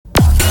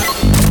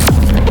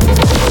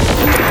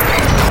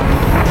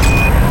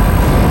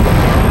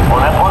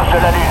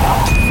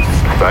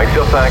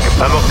5,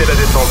 amorcez la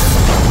descente.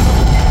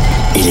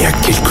 Il y a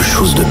quelque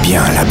chose de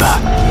bien là-bas,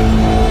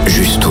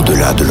 juste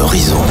au-delà de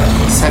l'horizon.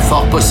 C'est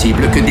fort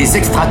possible que des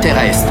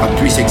extraterrestres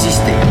puissent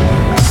exister.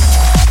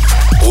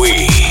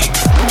 We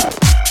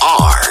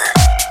are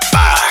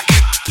back.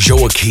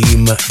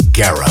 Joachim,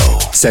 Garraud.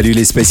 Salut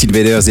les Space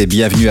Invaders et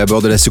bienvenue à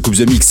bord de la soucoupe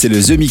Zemixx. C'est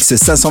le Zemixx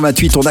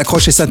 528, on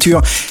accroche les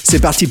ceintures. C'est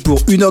parti pour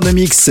 1 heure de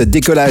mix,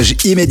 décollage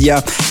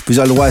immédiat. Vous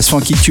aurez le droit à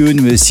Swanky Tune,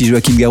 mais aussi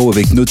Joachim Garraud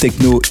avec No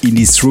Techno, In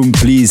This Room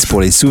Please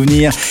pour les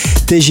souvenirs.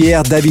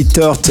 TGR, David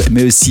Tort,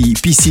 mais aussi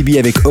PCB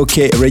avec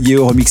OK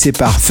Radio remixé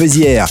par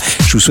Feusière.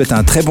 Je vous souhaite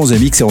un très bon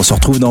Zemixx et on se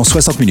retrouve dans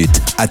 60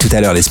 minutes. A tout à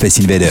l'heure les Space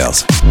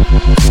Invaders.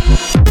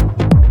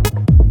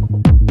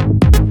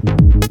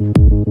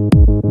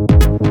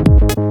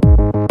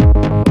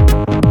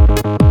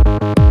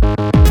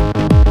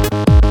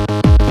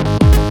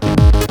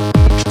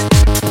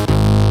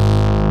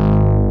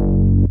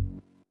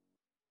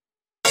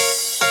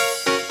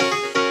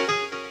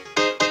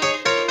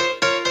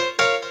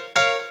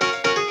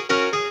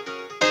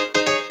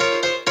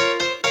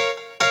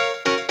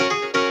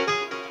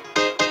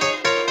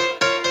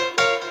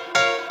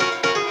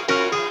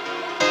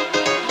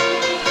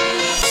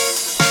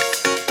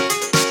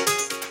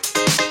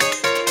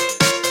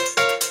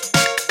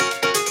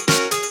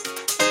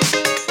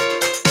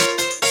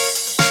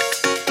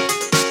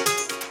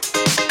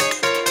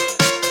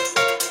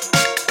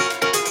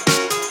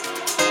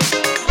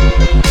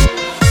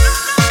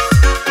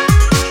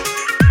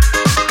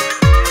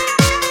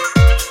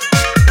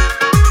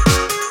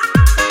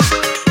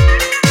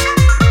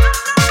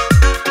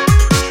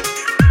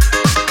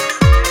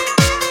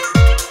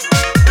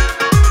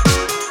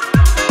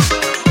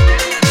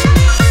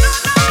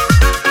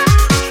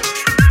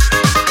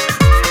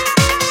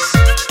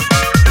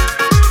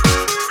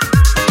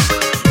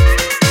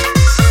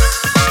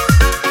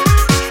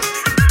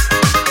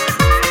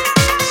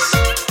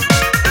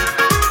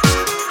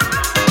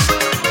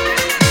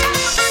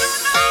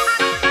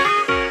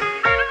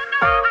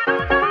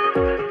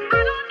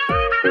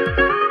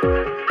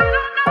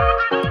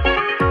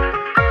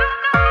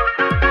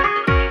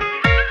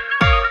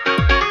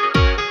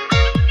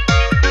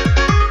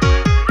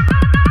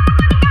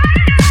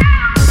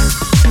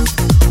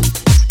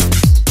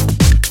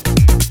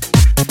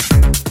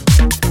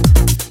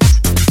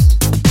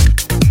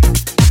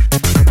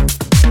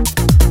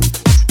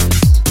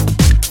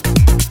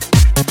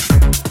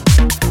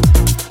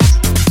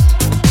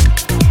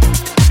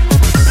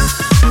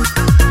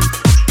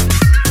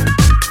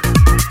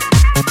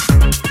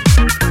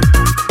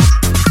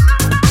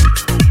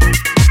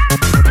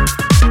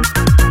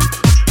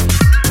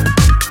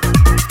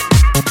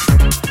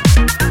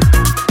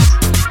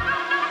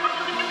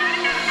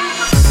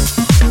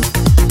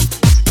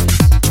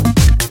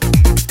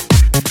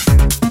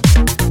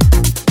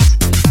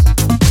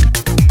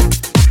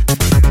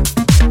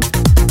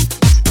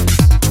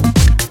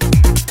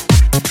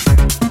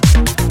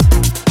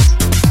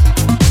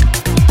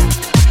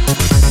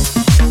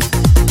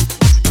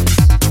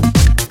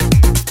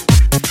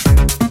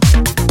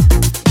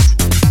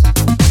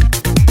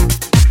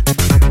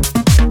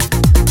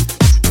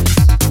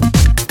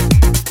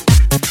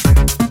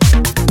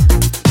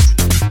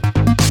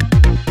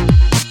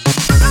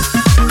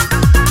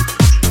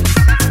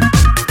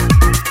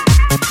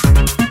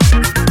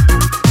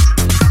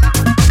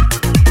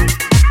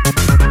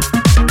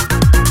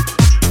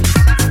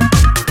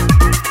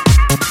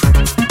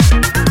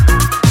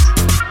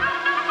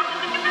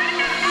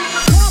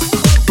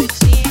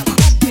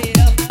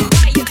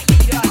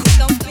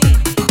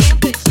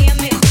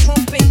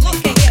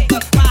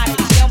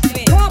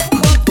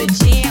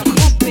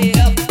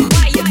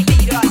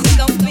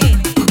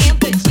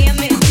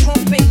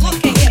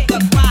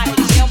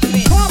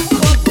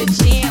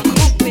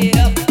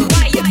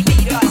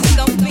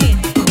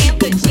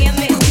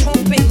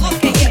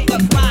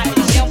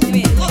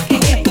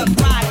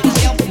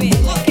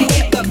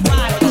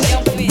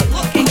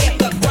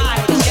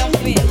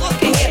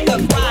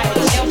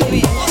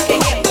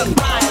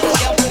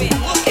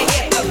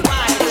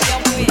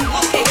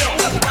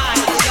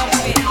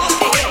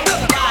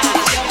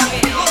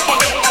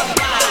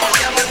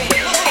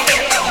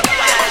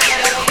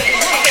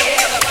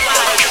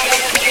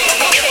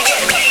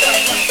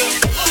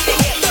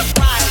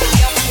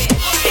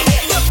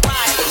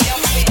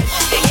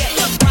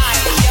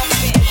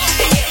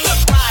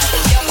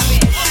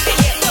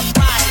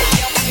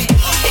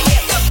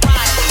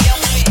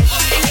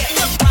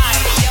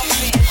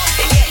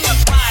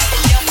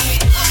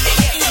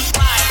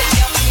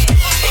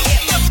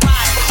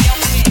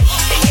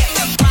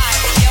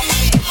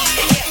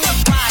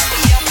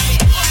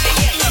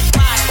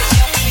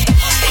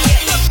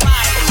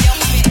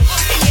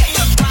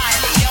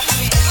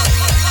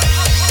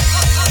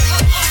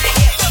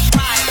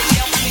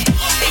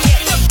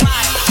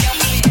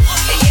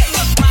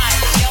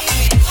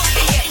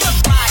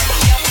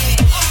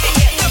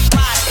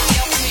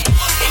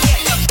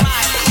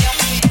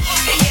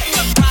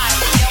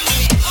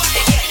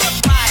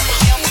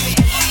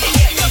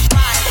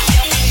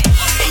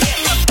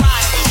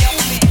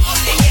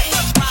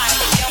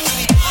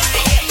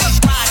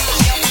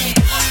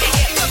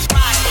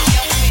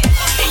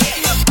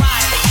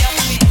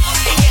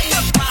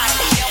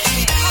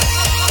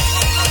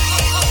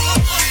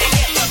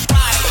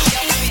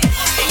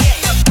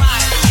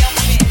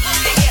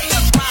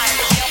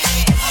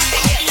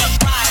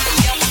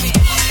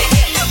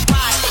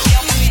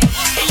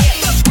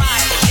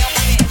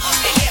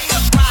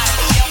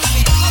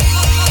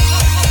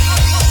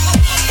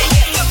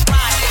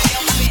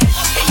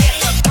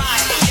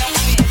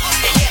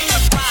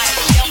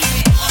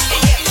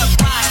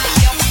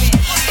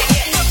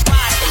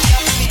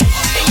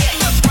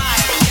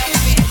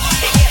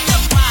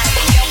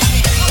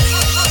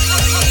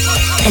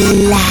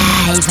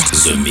 Live.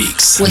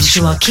 Zemixx. With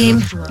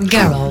Joachim,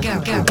 Garraud.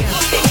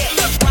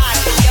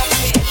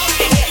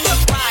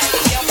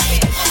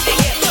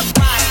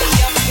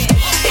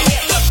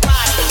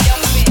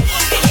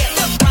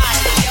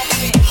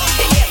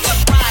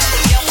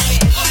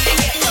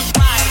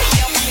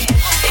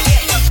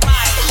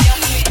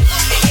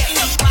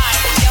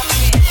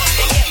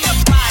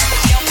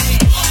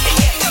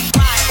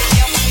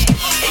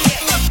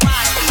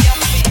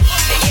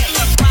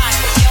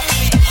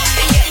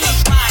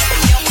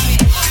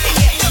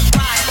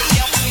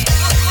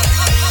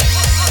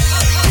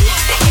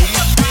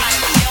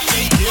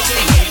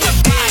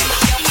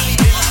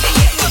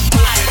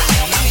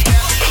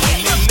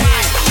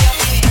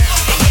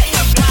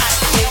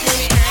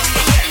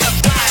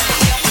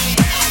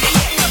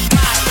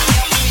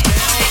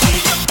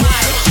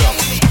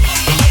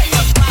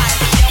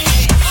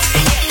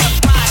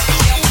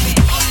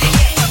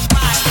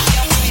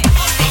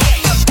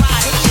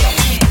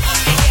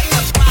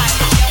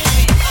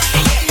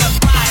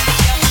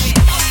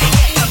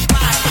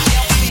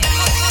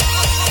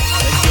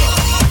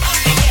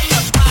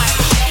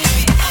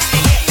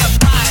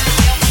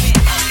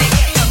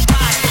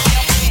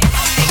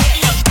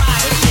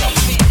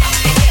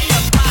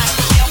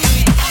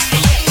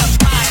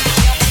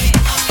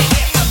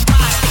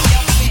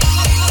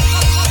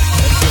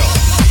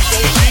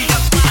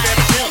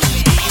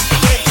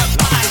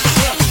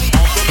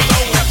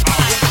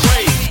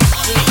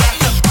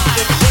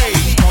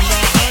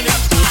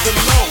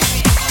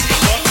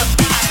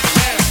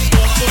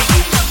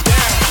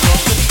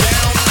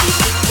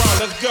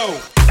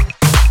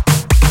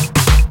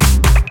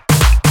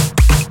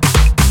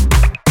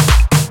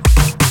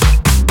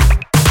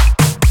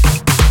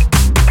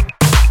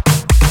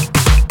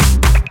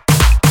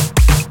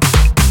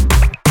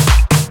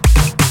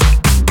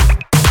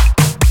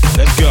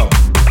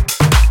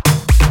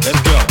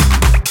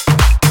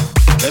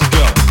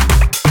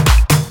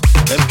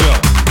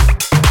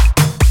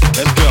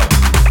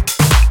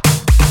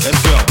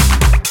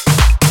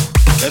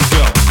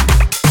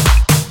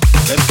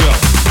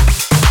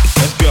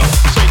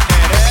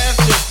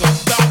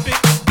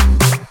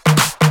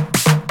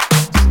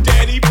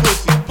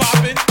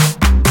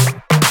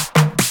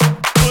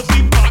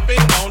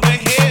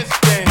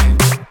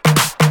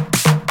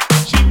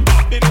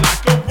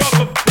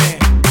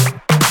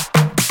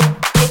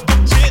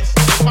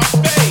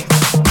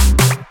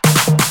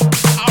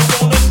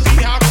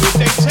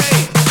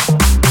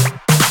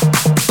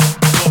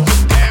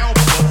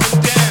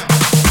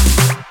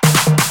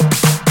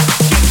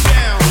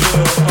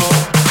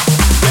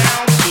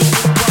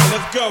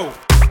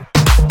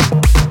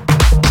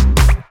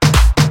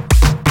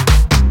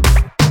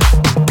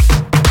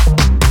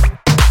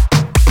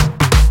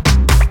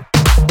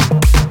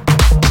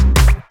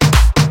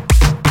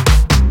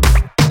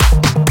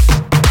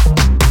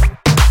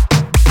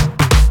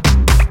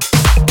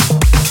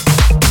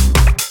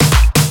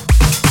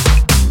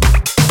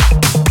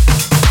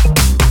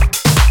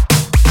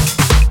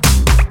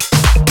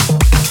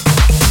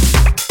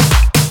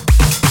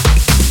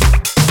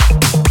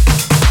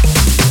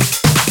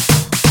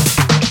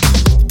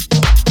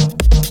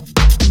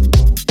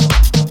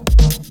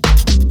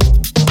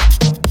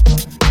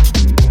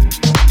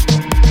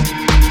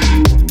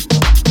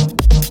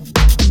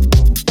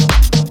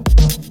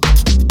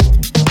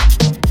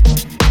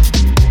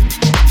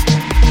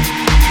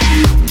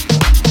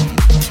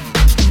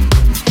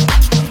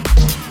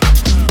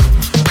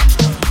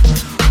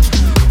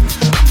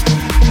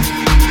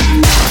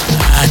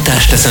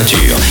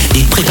 Ceinture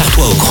et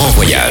prépare-toi au grand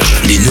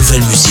voyage. Les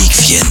nouvelles musiques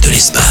viennent de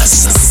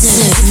l'espace.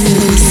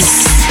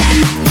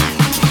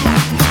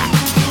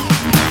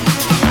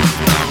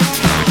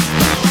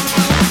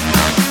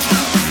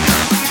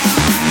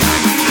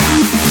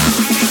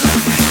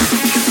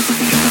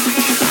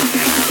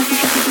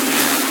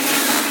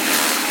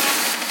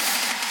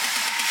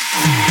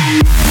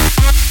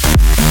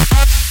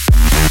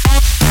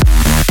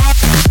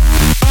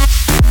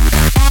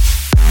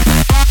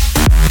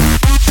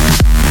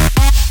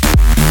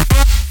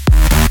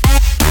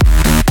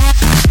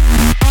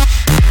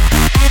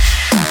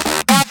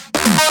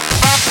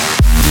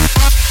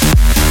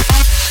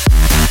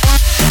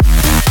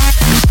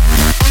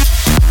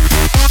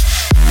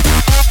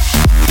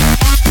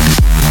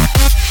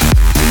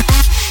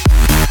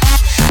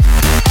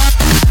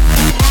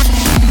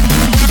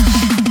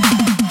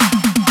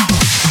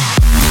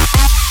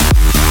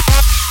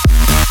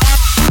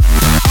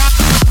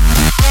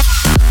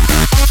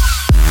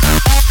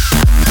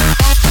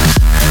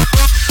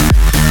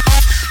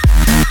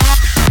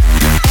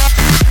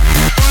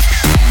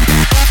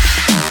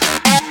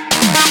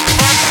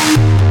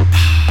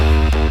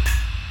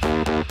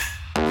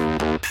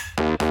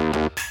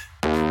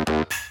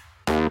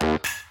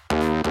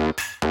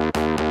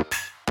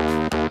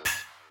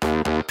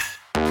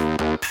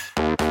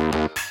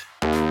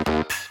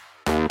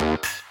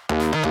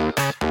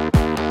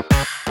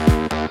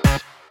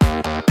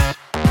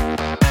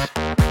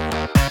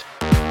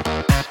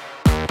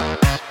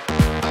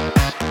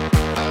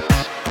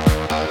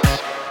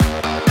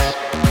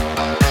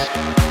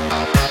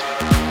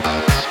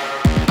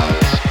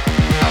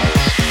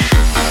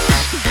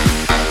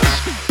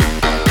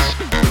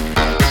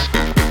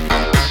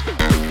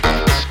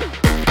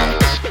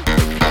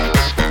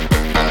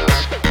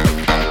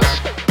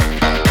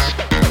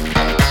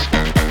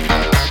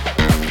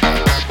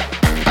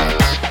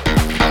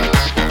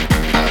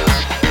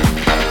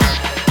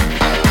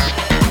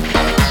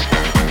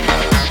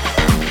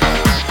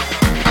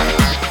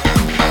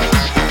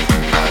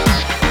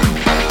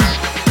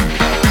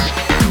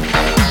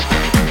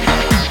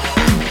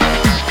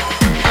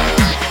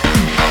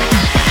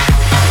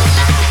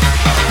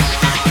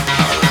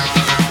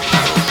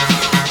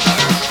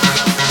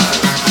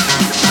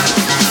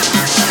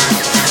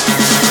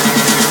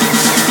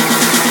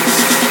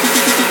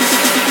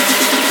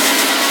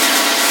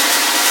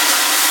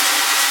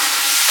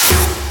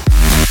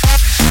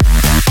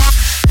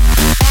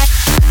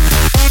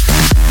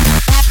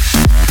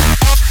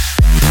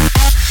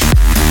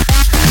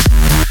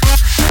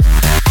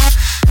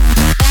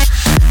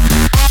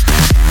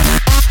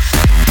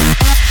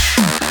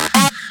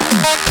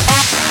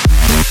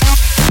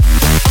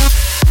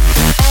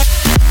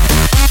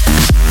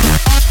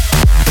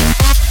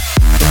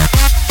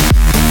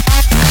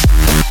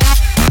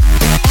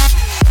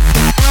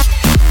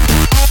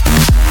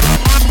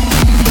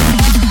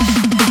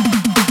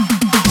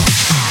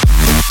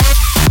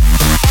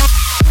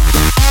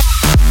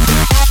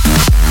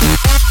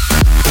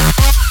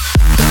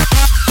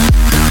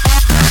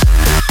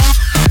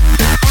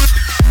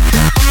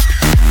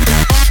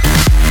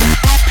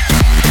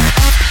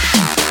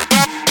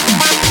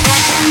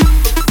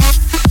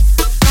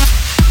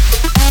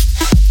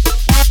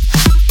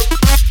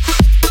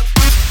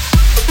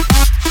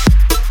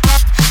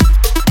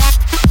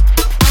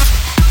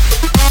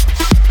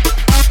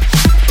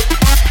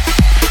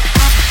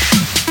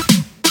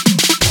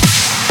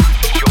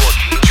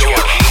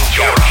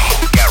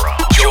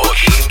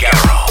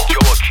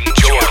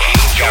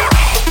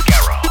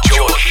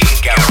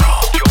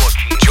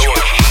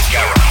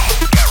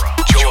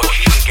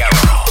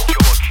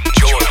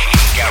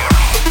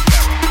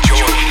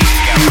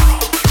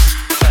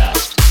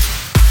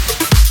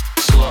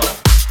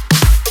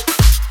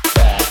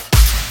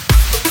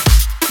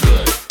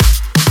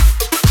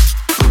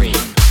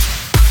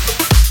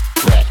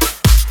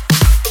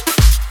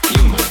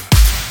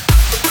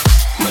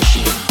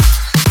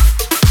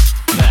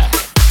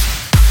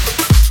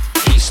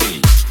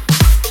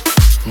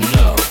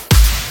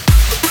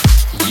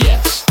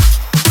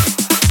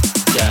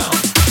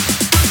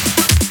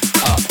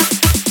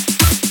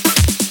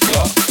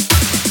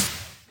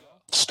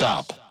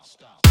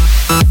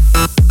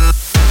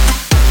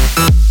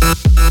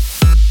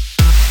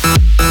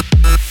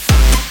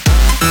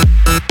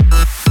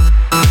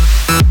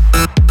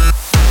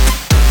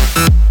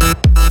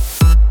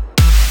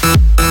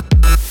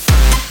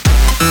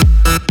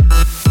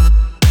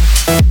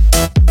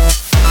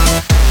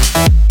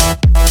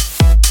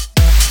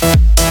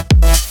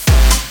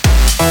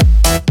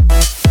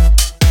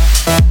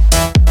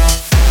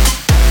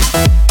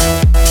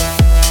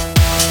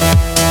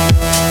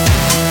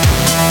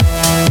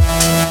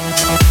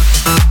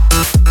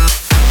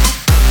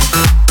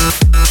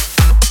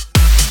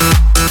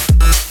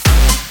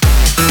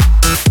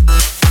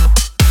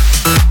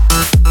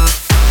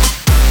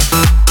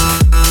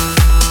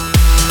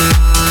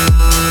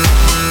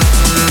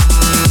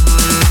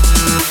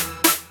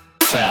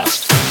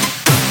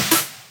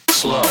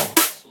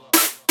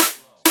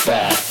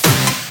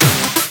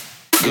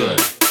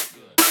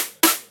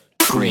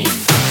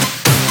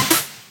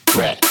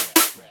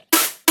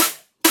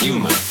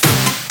 Human.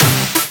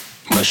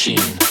 Machine.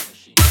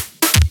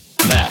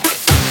 Mac.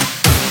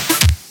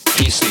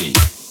 PC.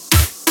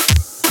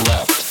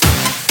 Left.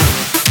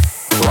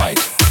 Right.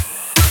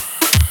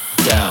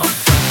 Down.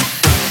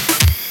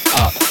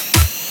 Up.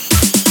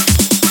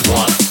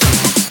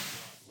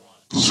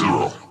 1.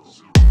 0.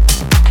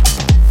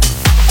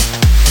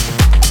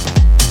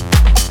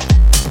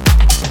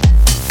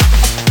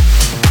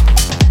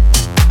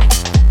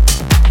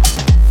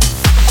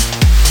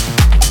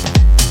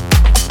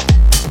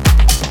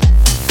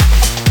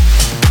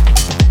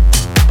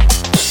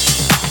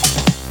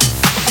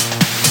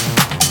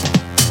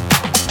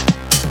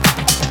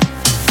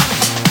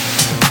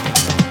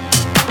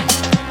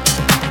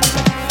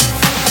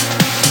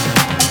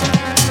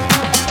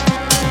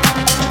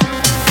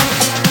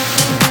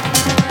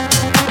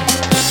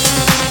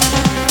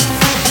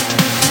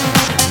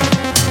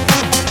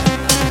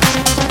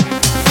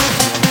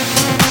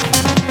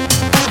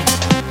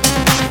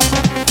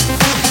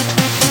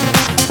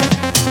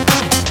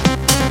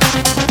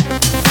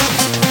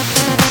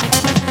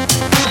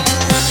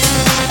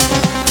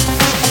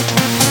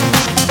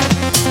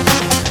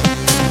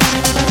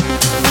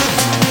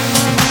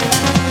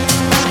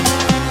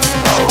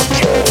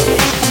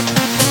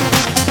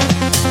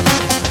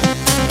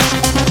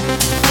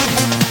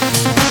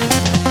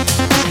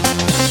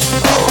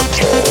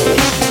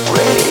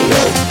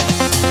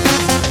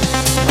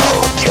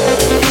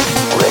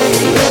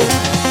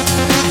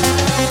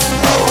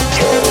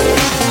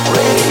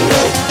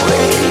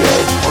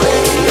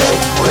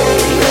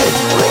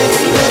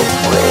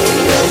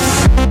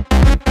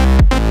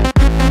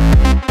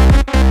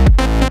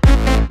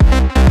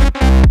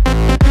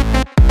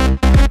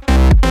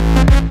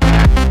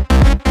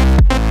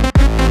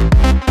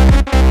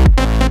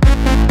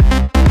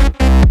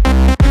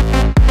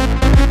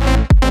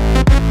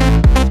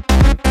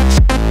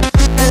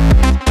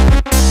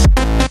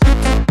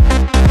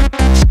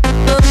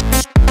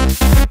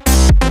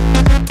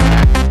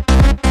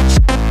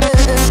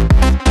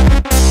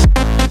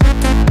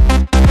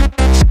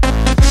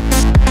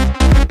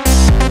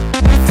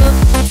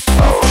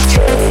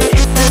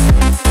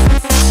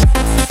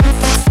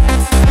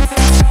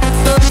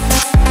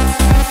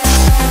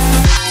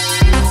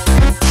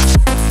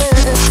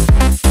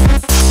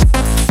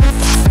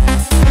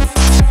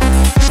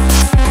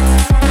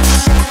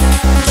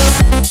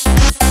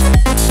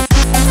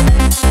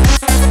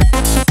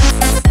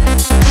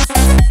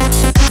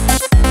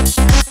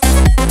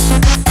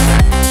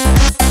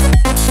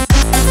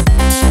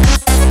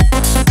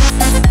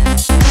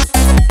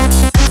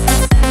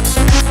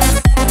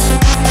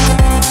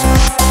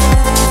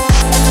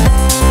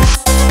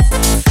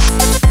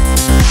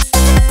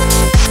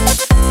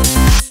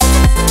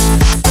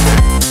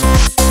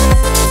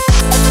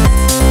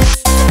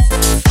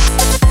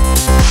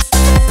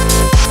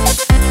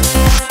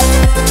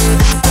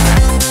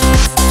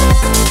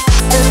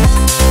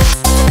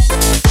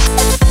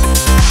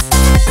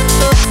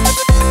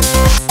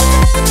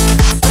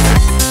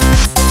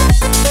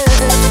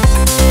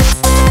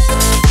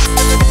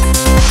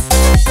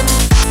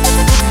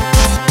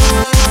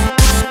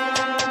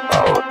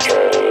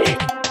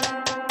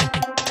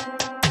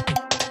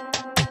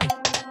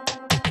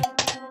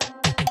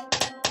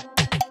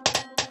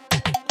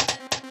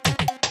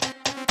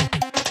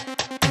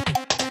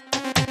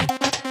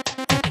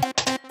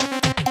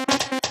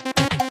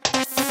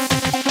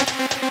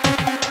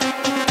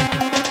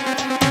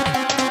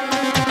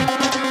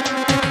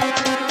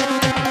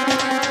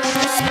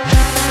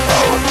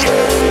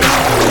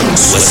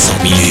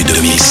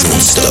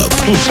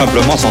 Tout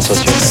simplement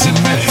sensationnel.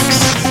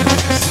 Zemixx.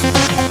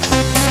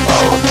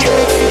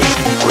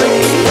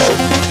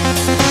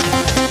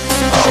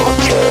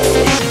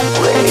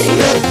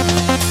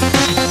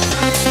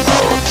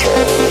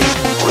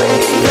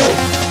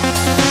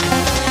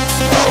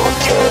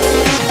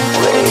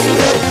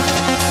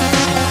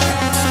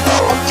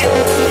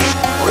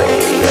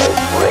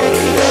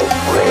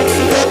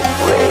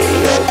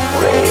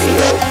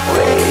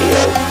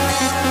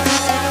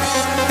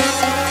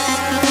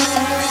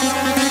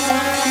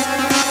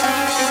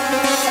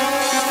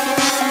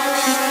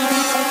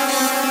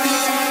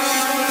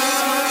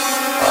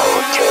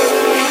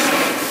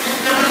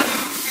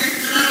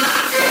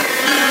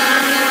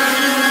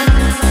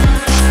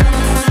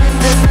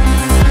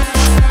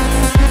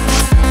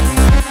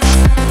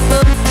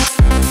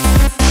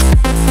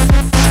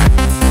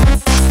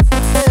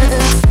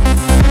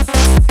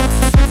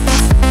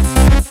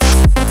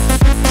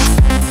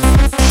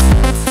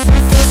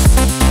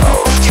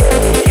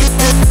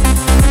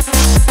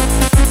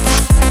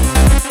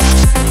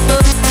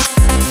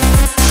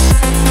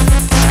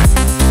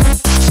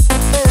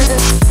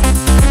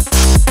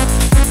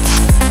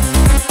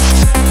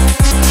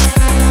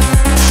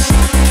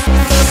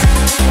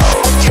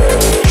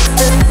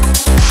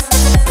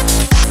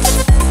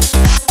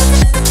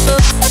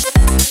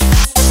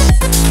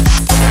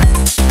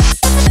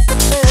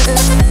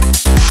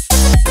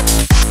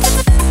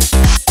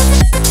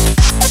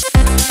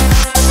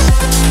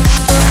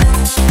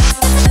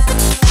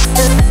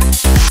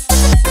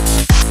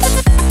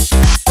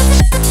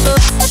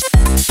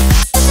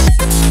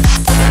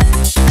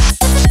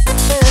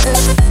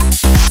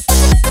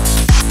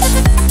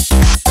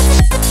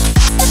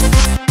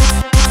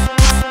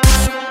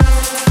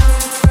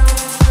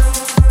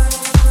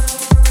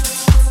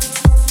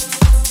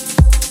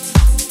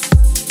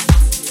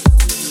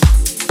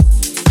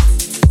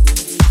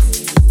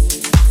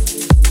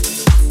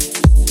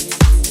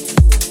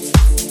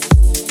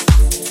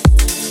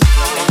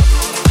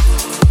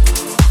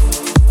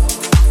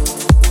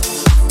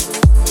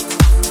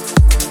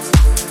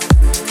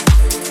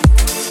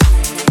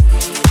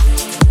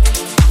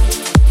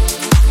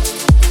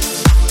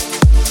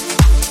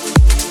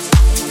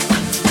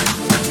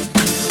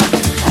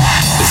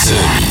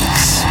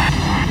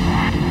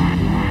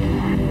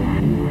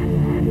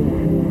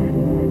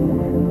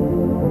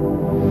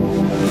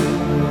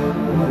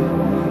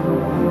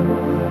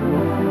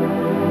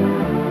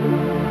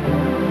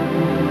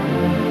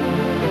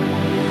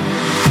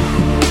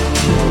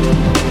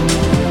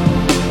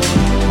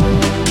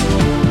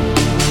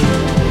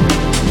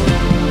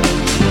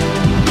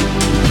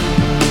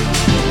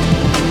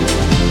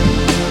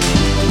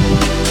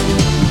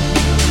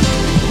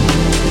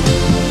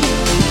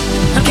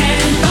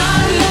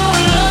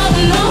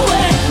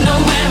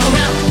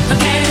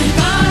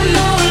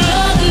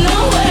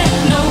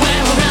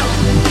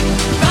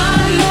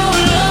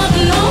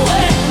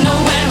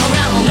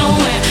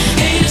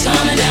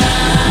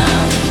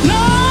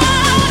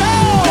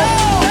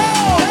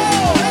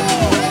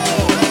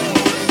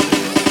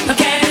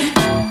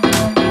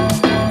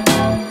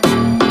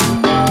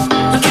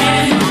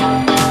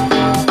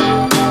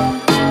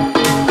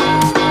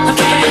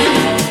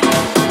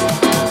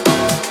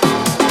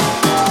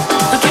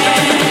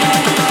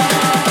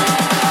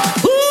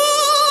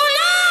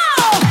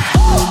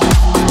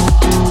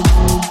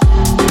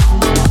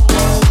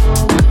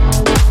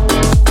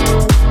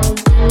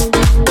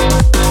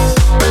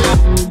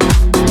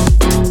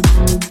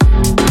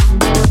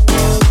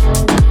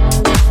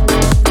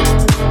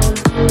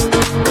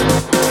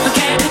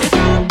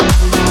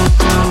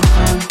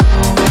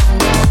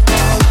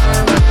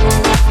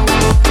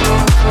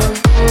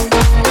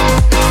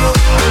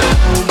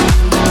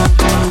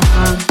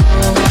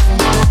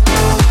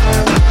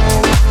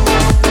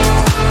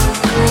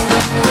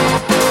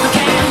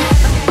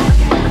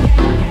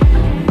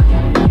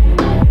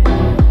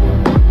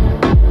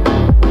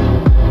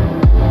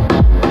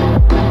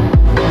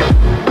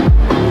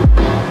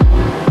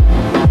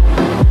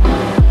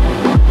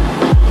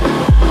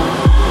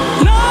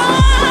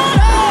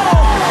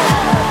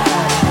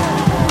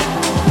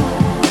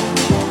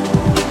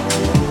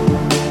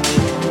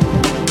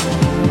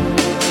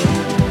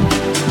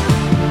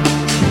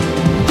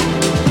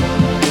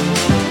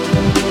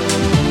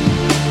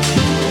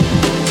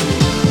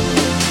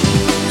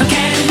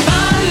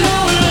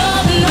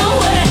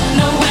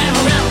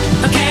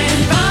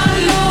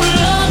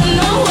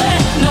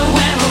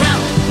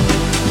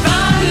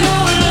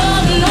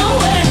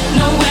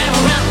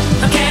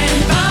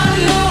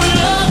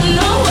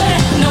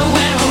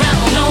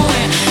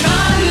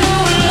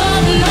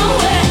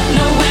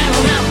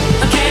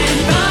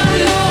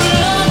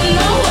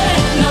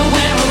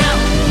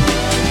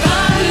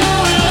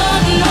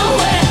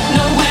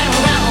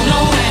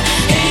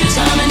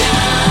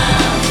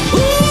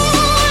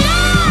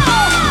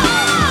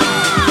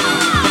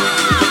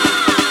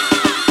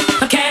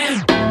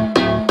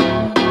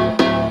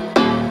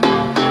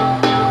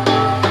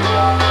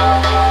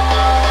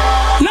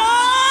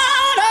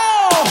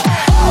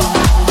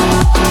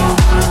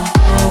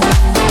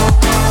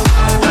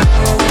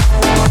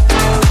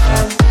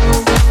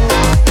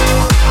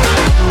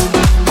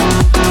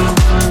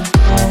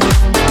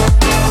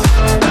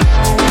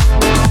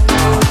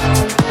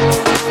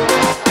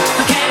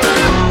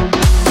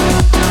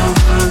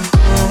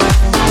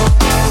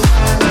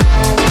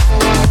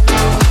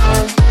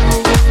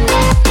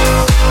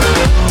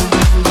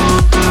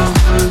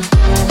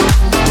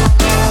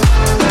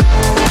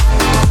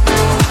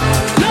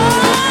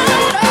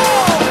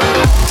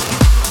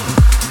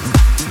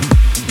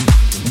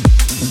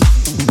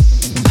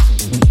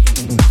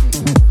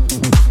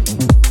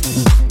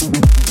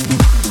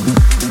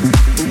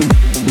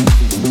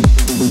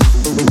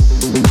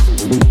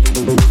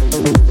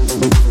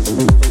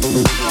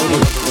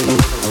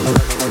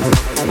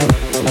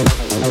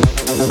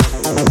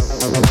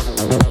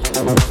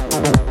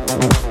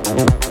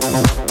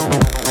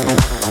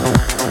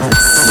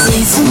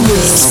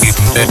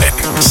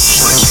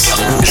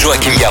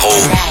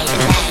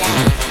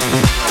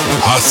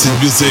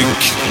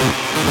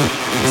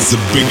 the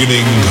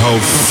beginning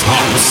of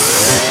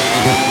house.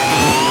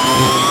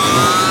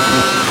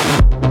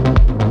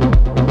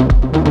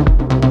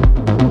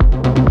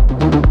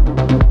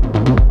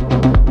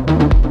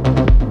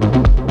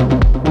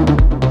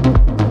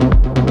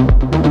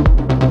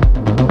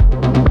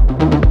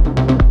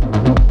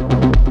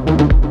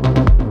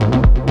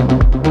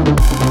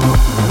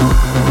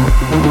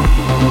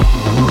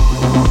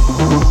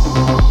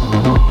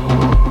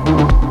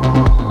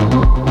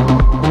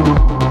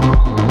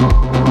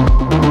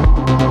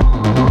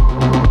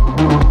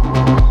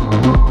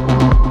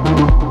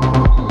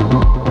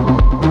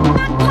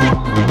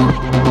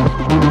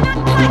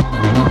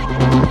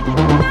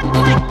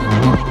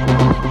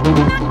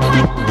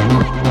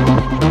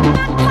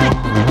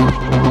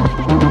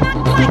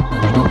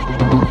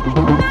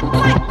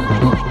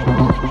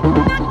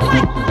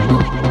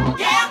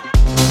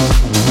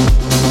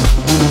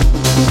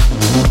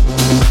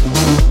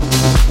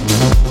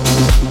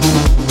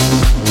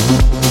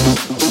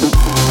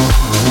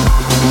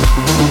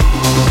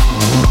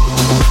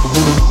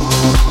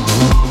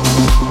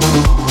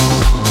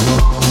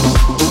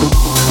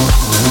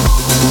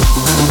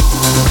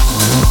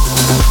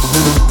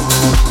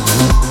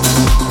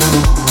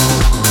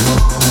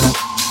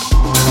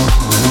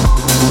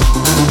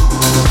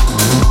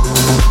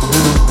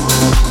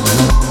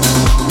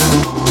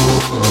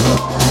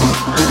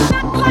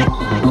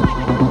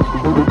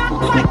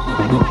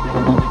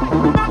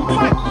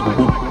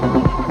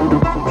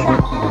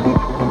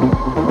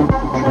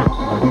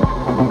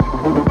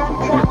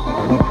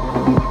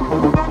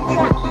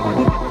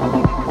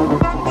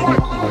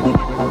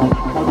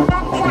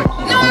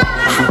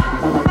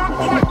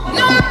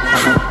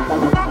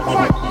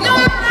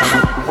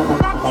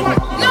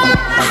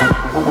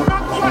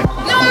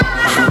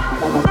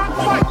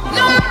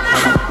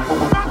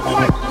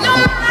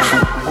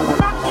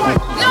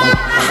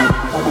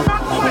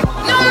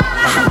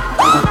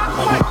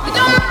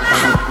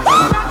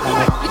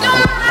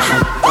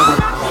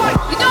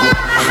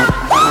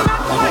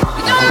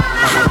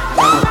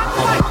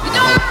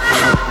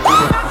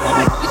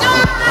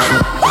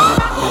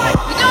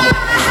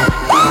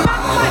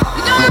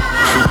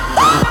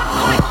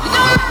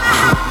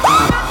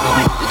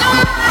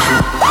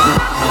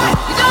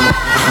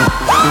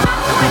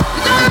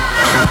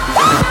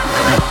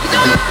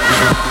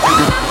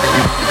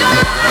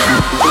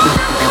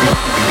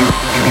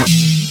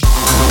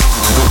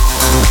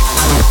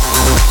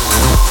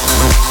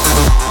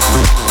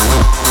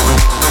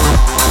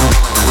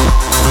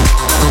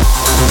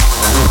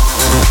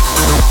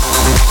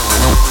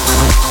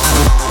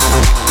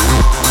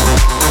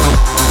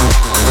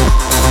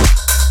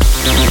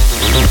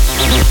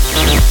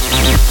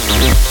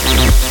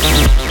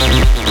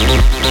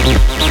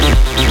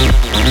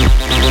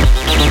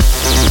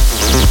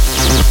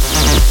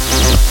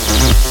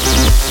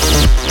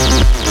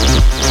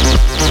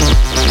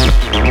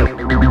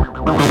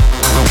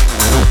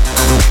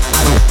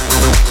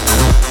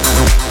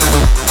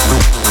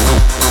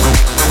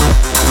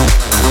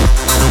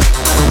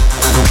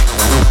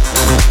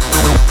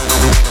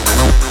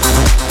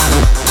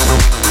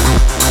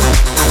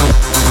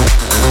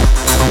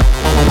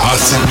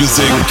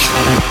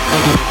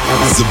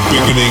 The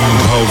beginning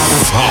of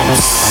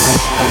house.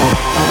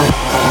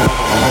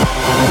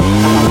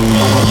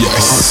 Ooh,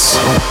 yes.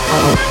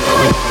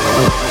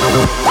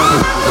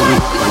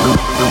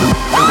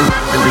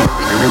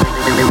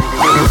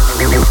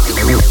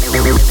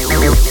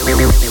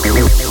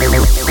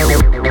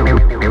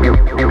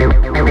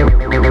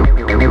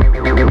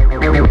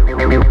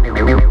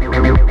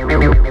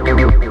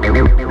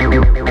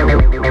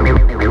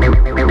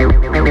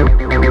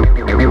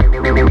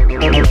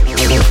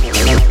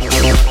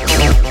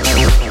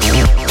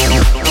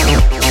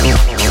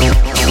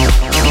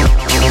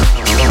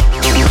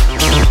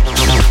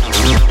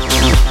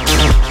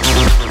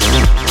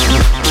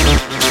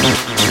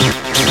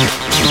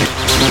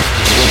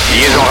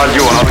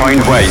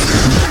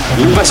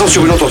 Nous passons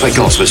sur une autre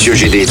fréquence, monsieur,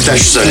 j'ai des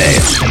taches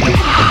solaires.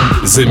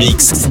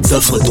 Zemixx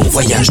t'offre ton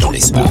voyage dans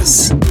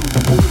l'espace.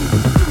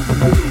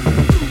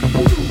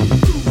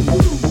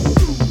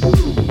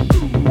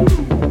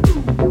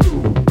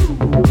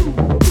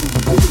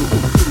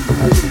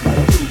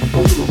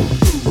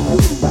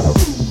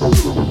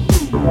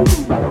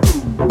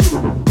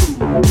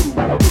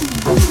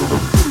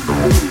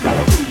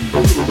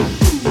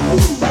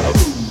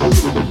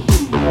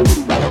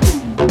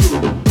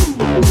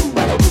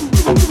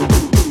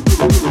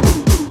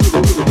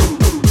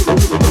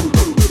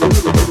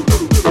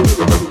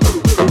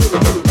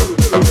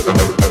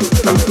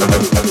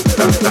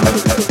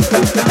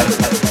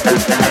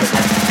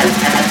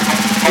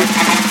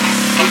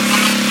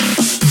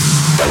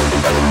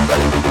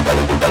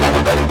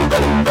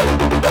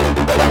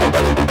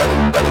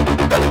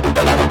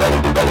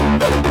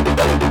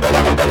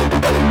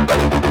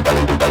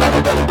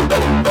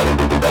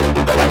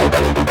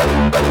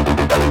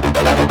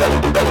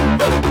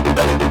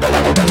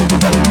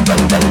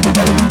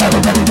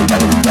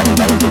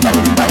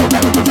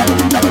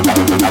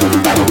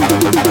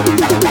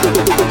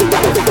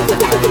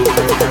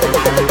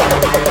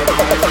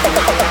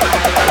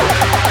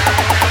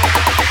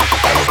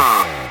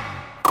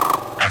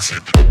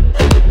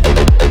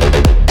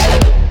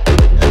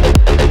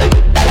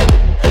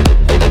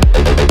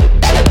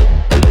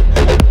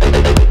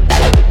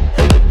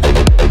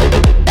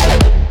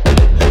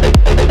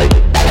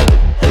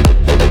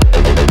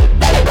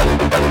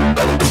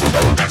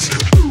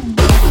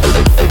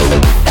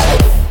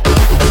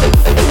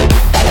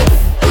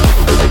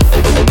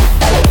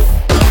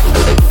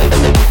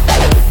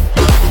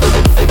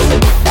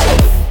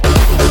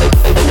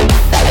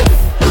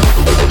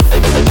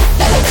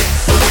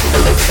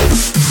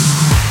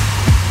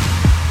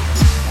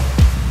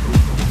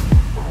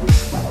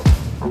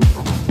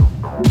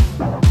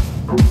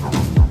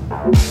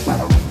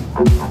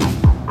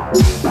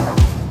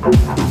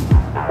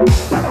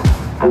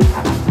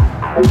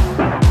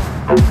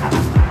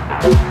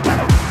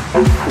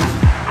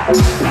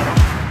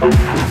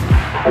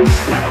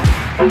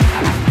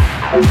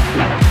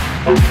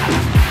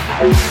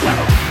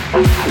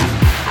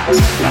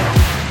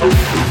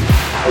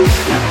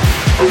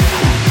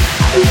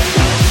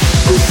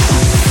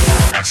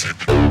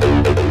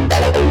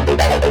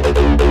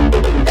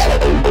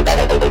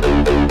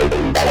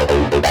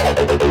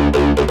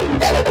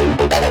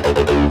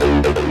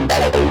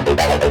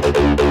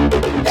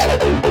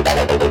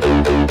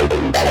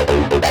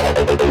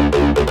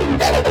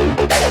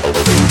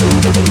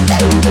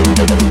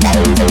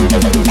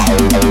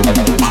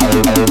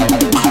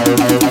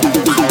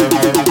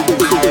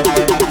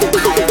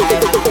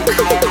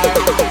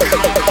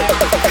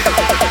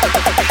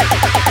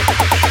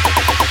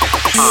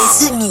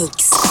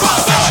 Zemixx.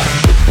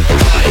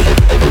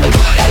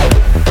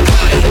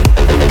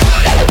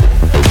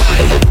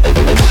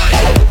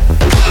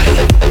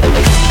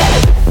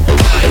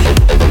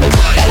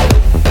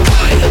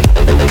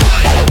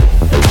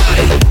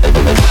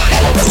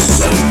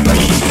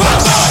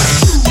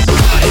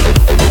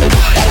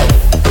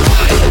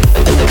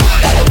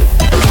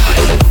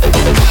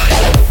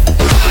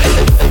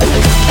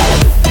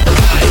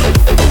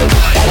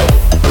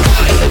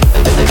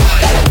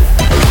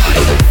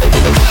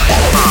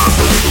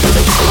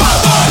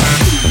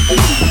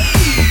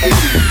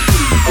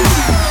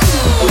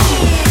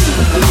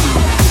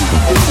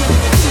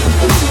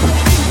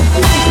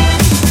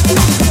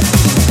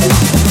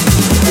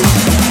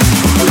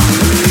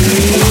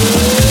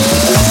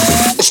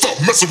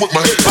 Messing with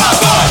my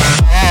head.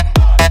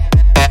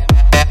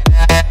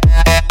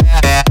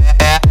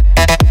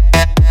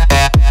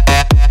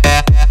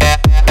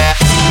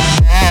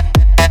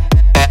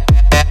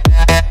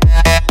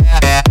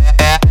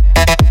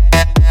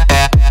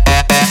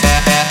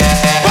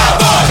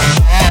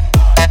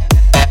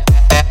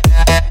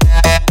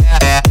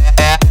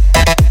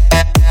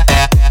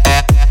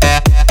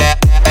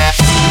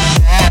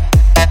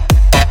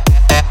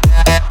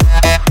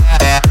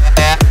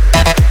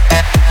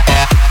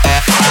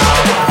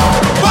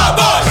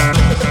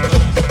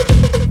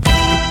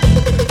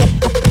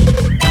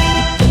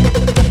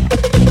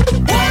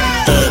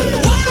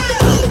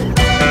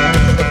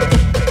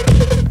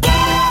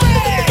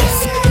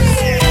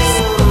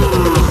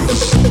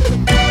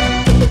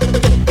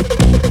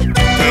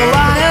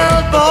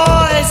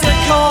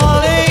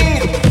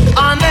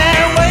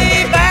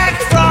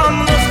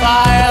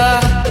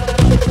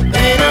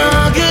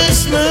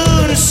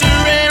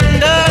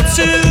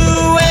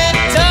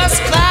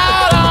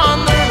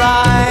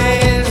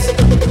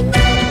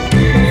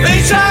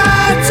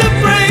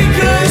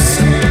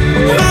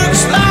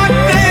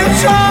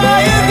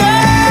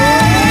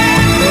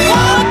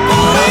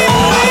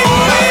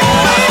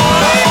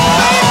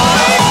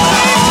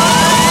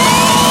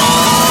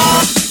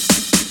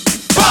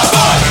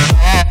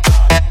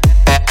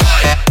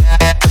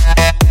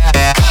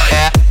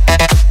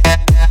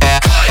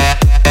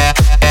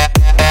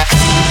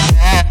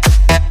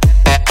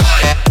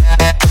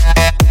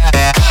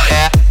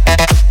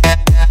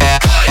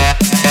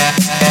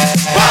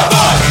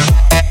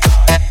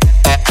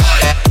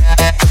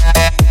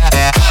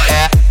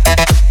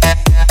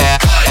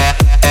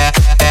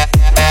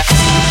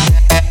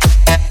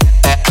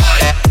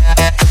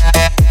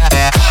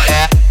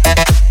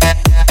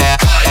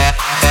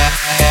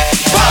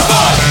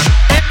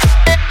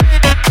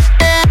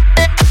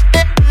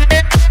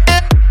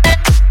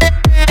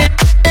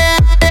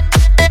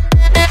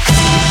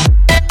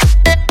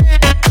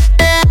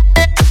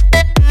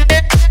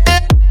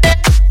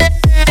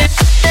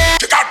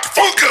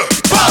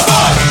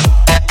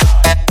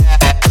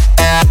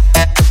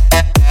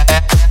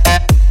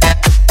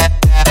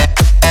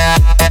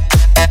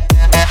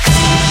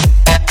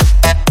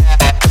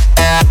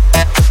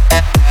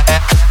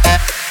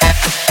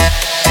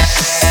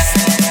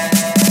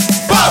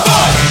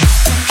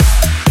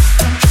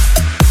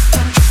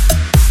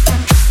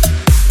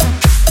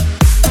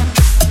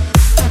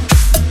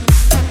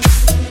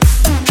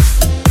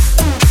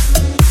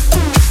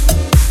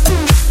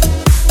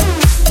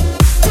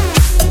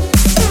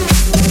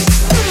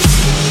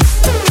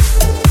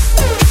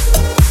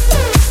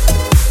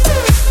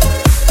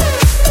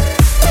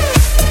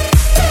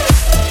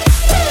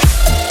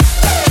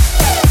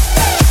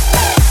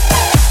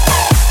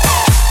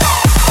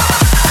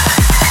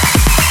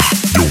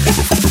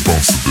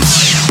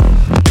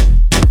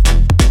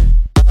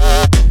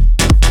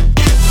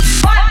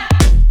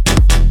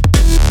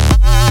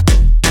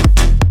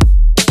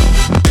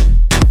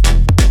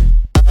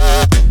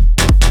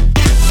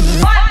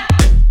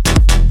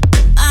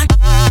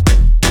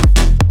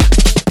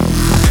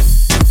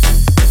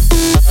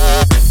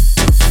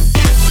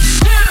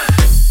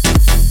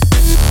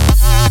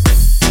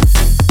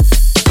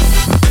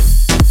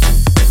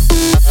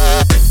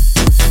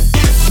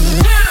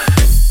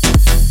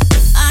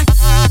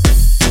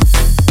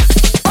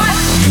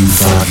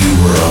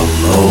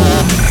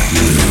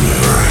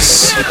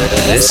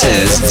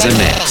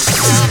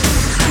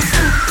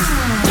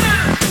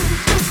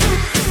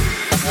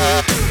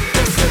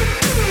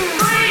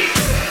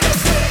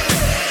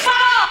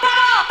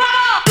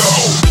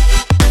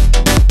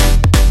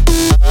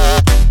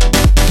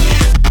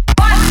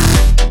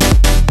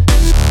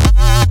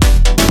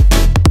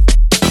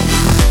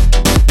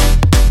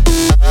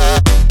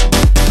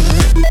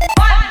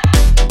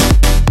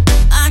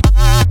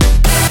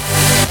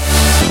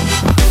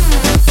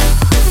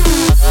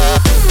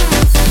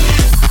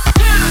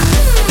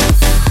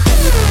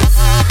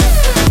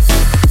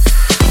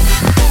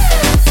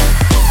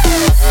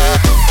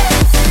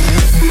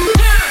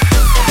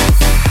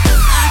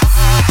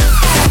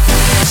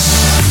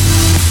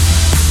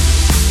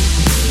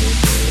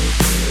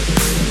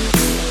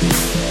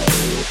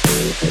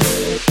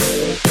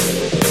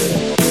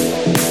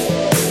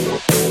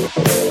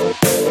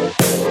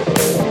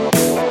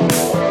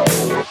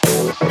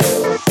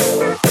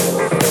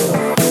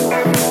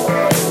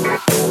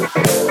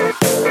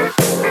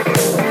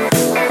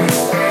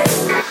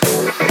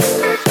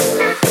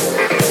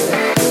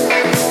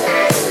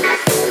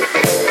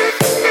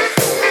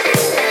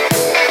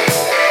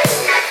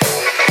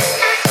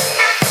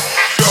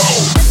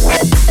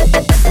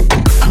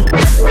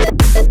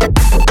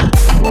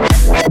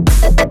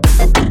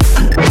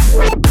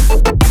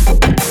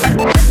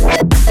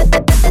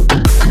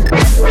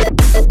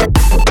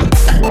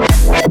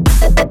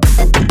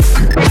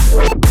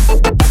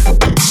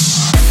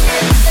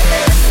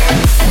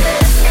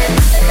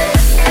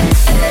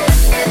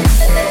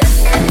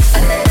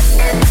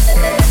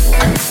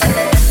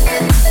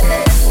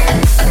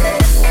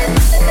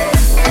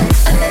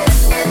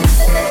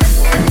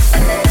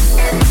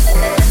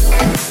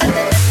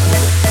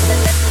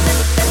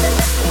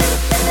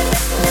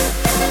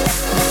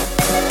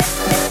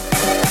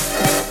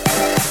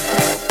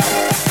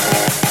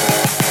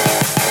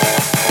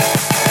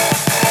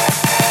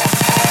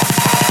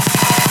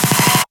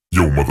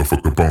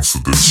 bounce to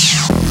this.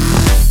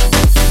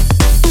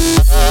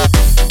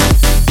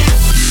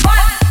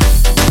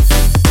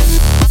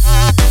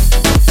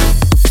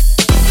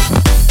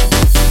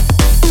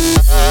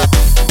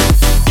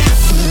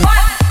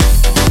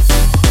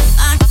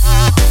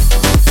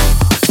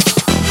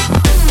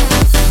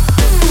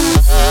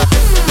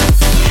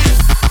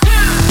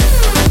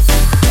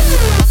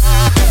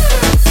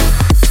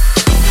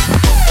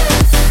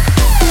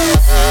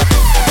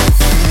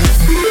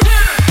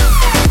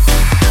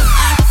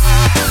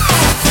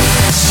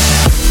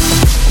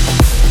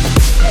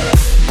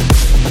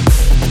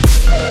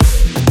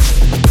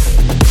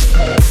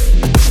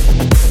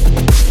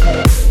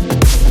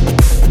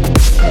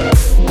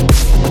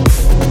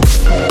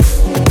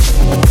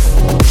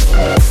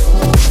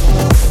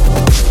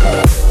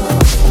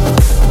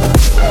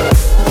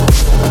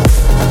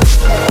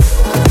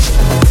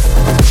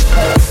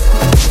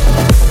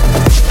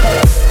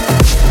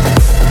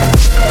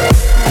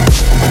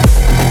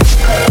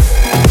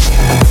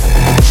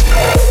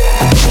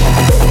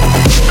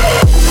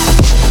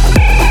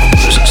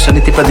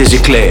 Des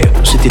éclairs,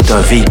 c'était un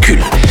véhicule,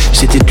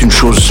 c'était une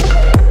chose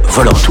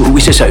volante.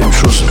 Oui, c'est ça, une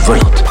chose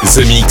volante.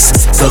 Zemixx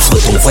t'offre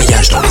ton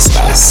voyage dans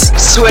l'espace.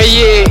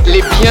 Soyez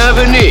les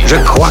bienvenus. Je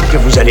crois que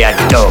vous allez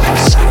adorer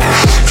ça.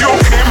 You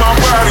keep my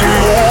body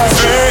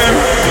moving.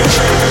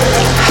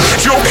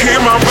 You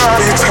keep my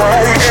body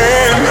tight.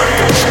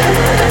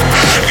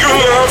 You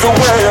love the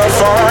way I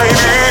fight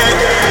it.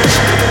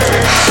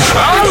 I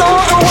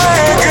love the way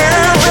I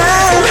give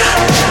it.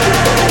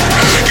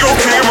 You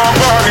keep my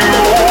body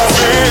moving.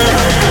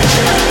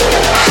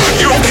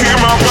 You keep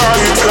my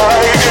body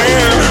tight.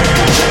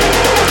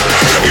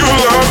 You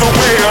love the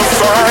way I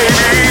fight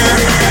it.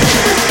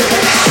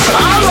 I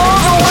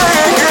love the way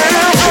I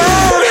give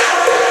it.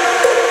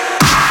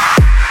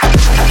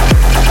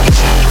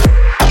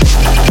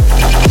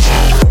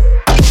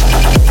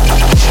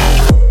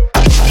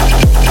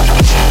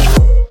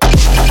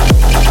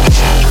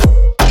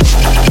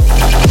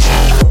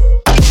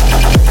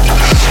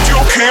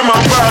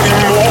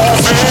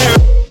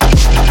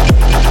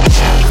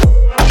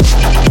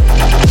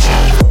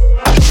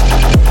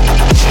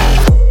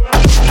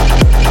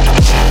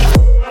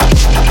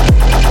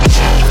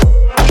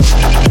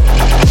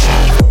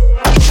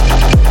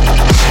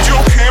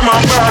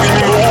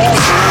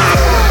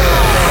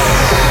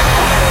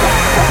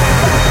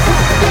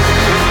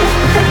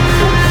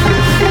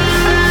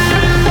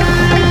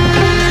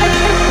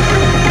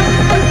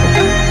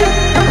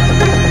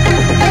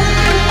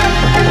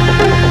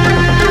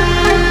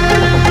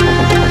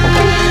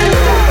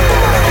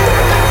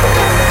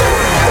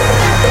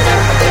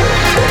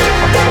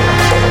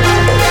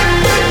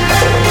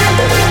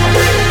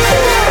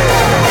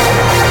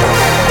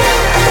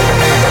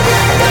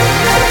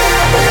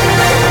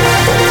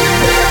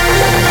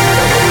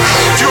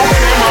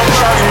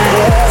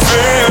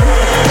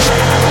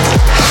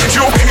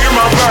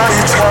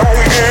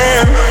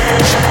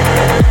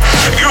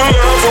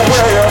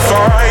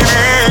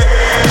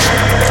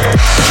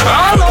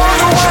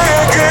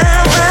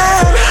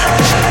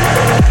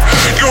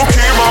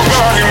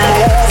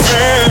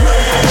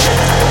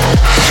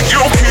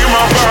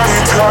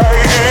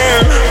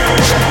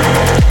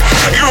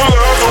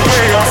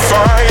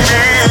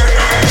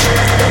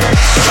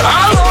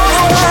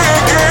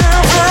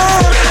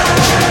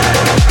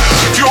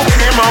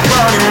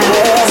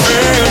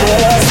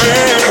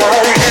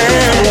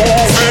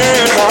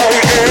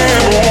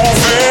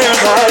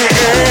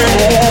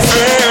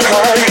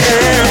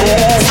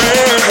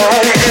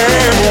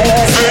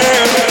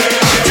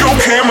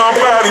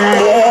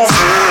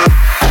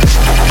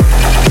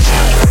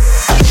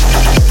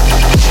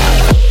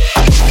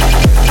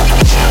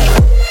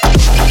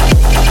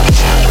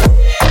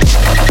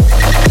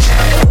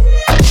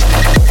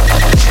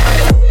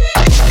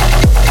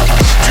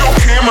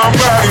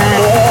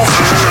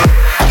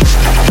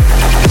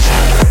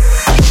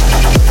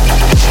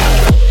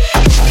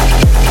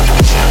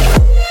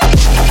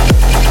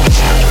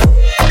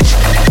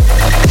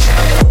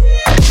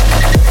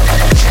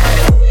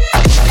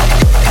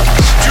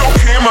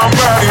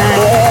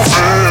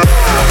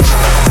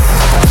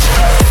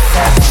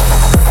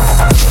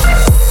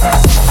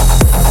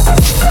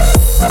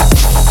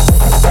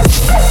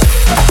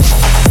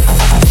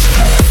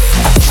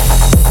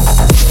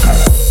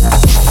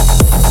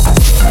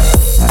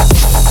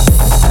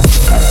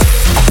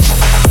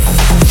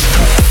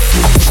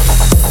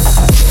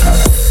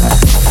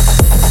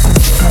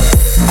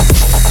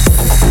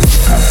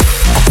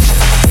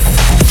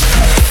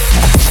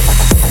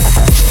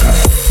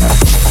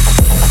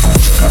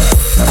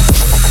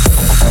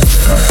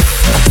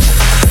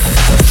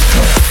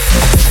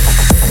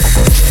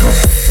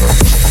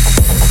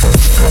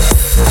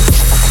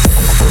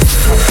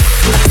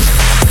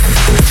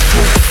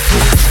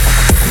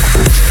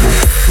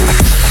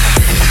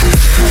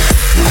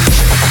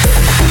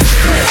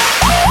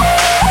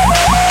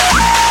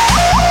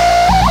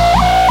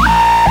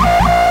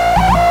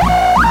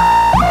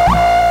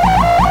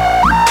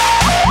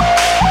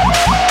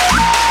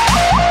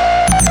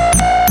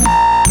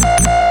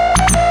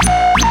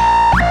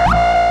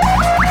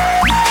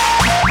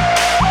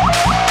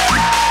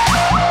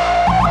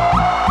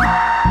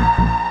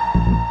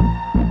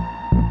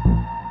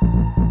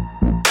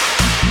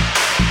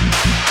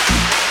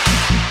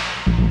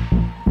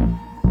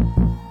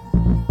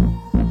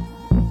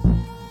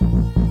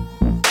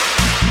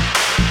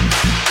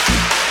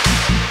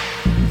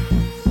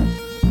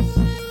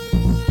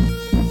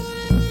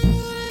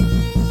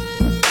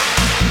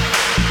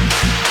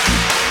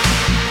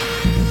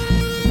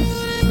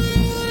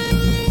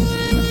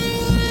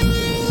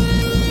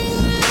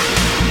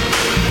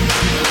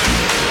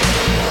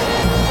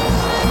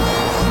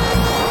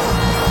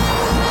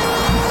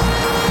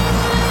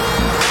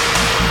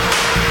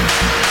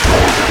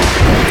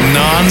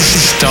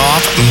 Top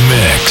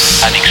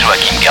Mix avec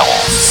Joachim Garraud.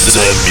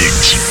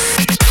 Zemixx.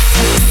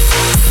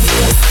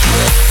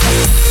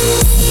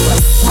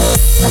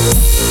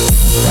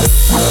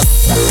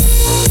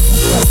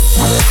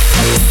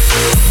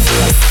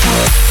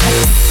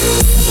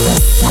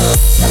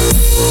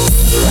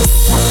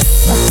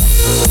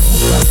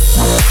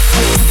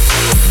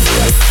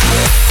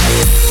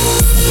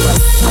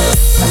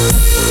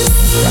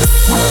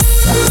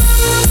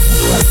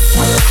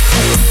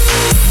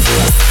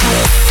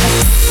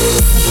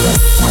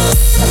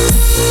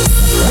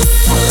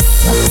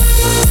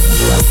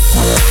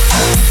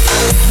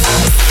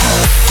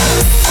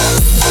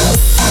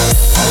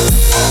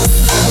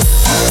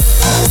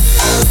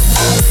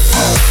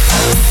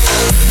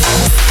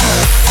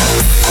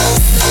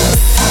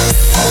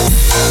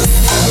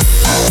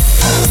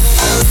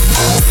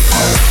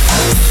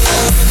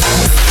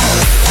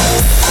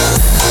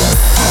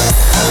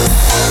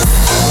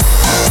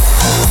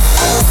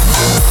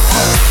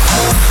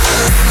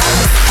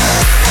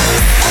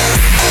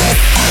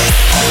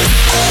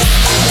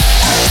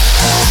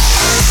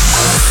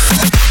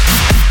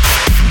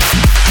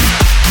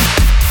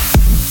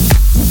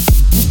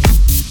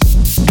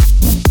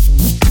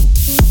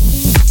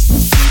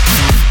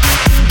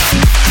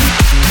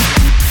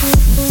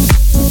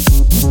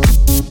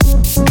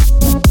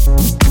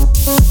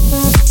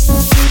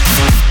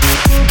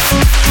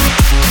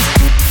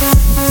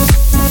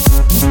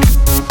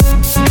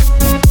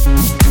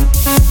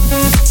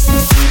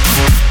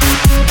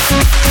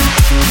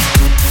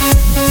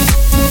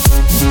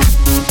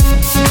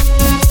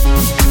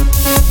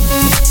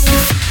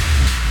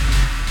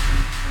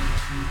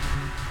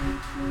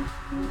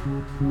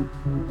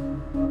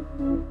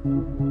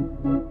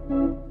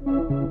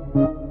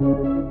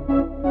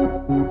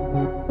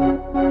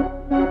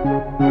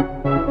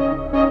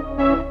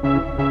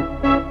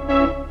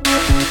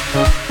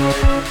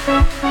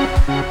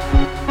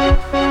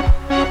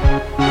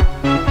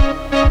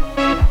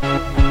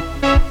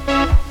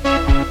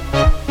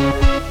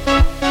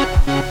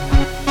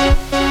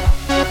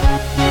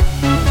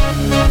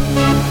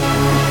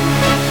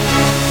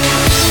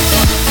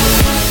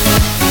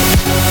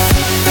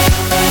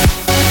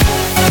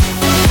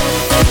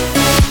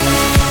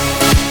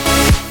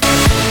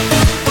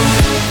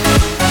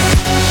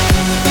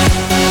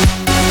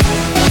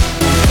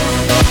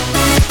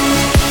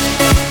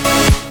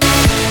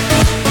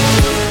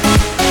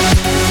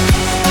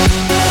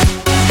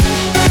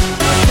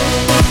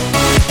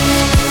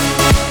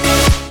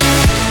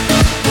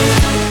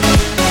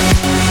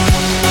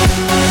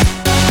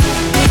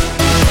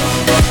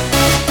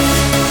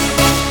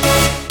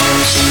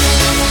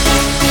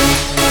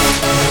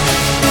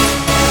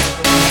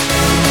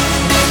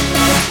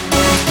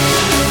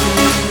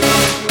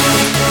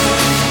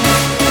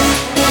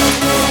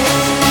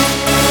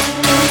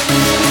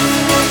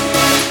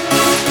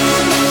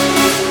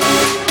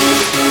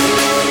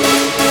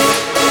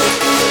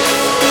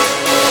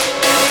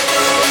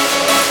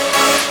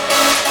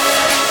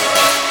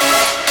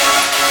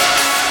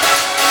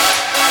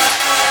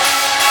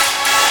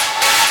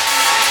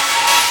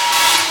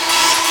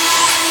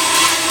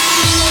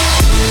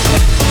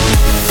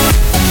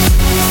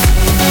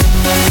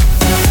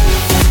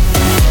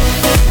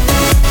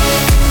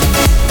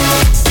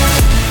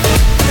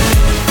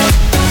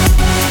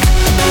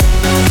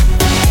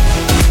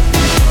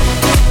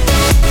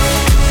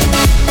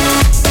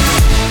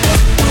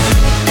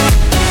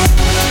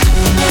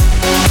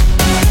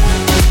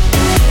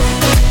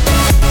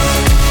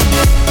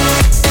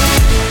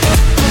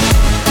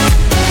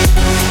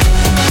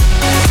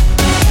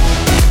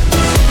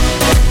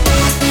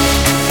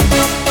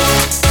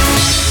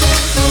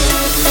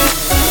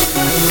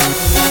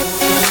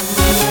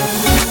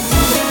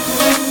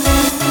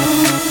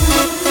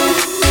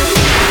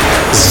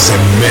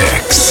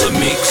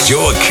 Zemixx,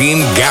 Joachim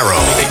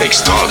Garraud.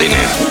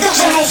 Extraordinaire.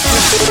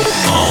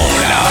 En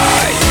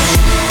live.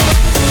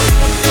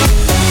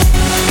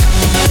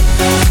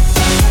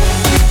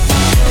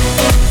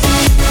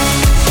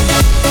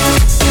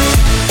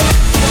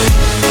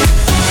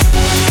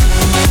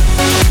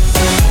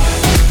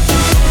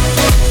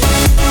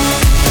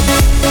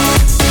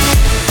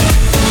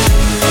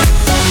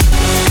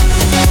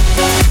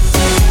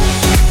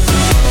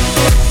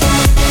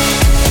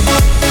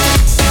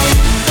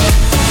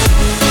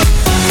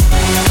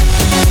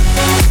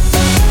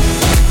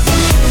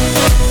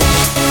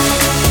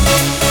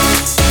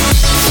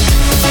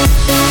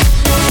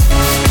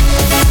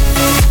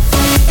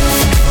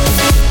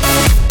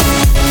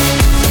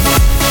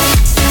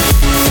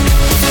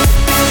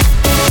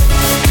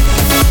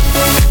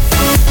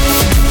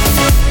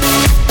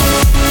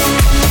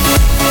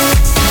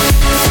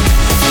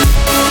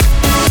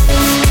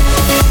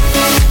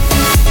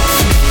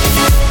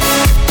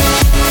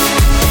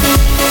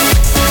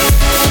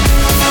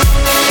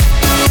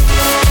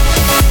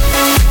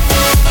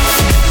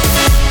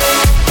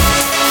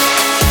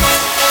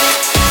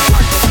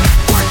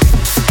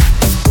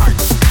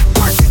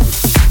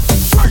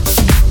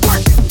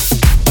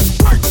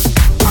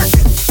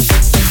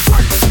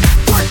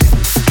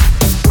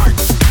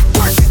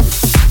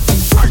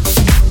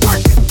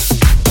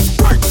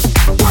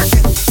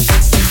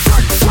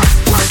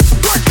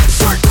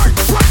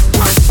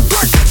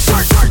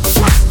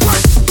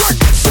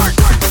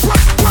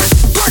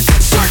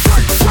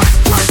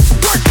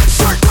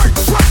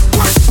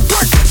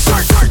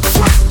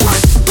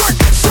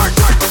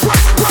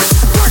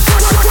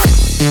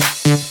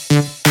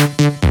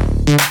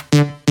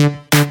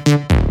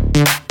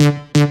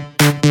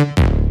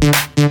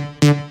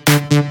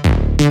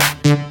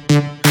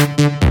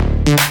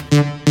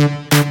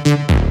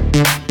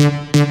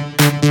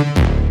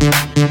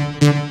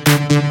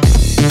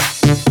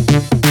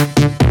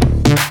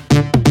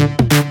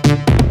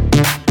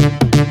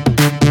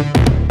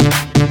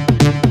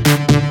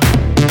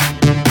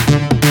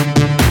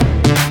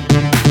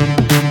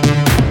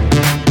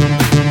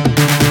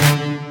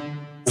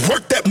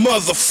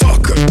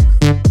 motherfucker.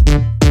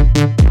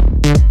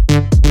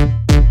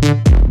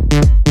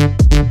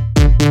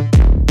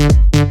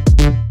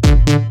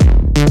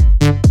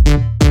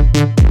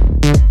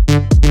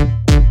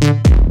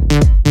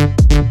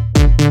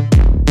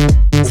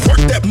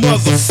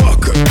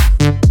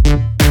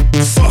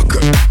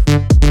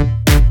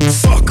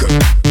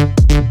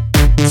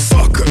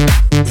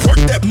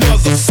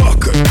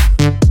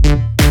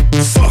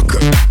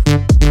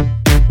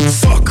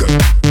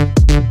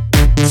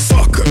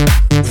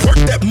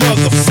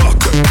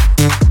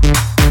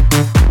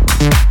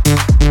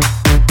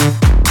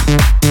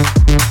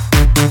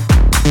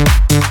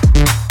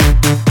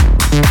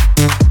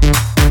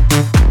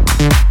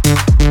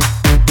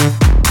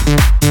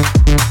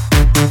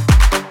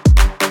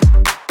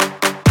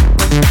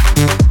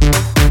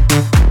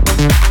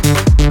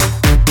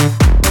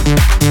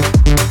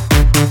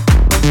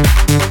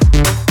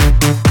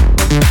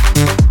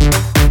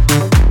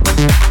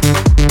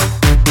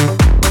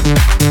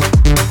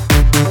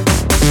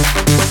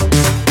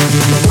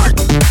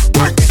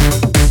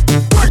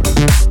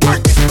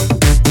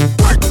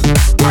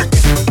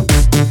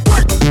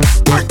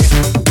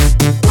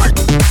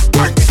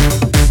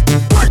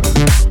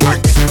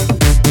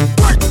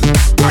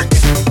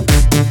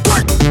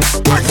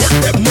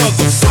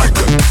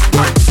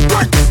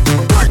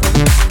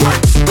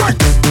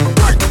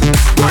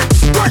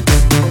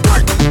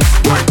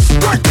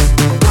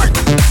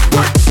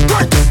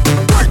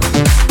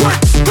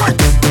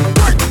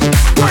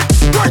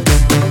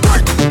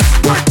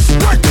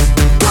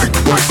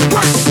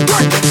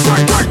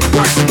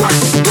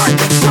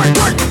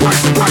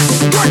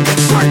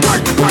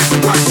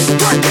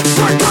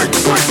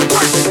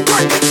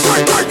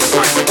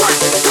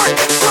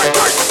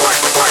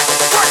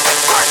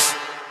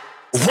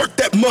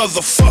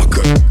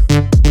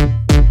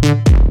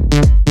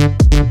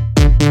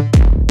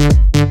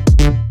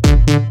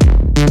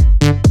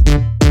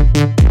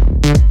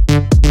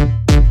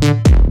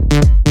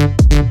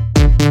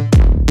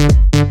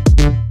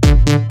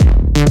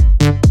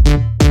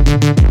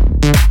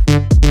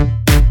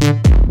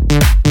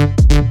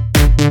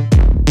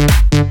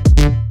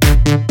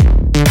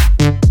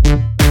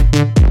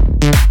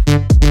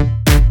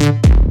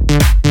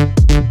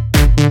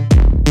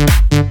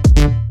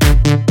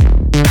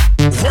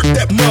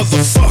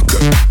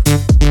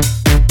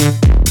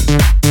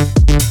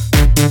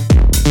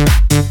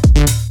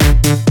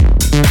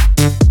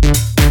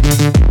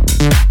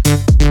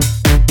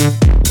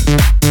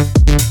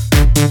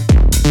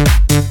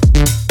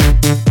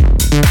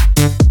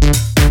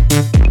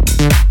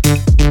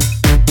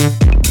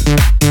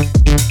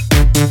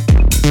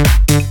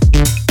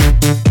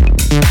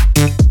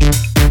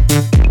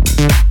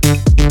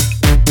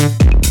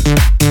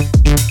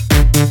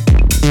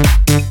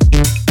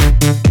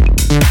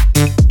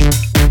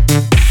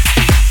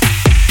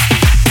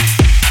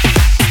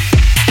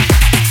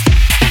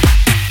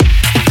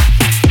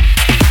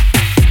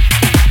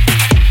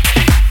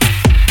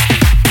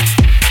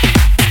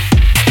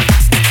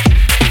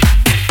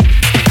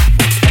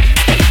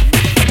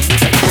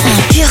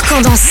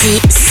 Condensé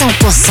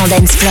 100%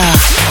 dance floor.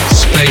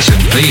 Space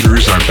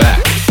Invaders are back.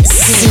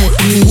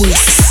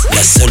 Zemixx.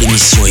 La seule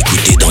émission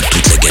écoutée dans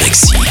toute la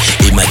galaxie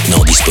est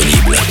maintenant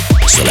disponible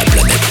sur la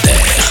planète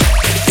Terre.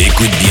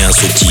 Écoute bien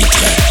ce titre.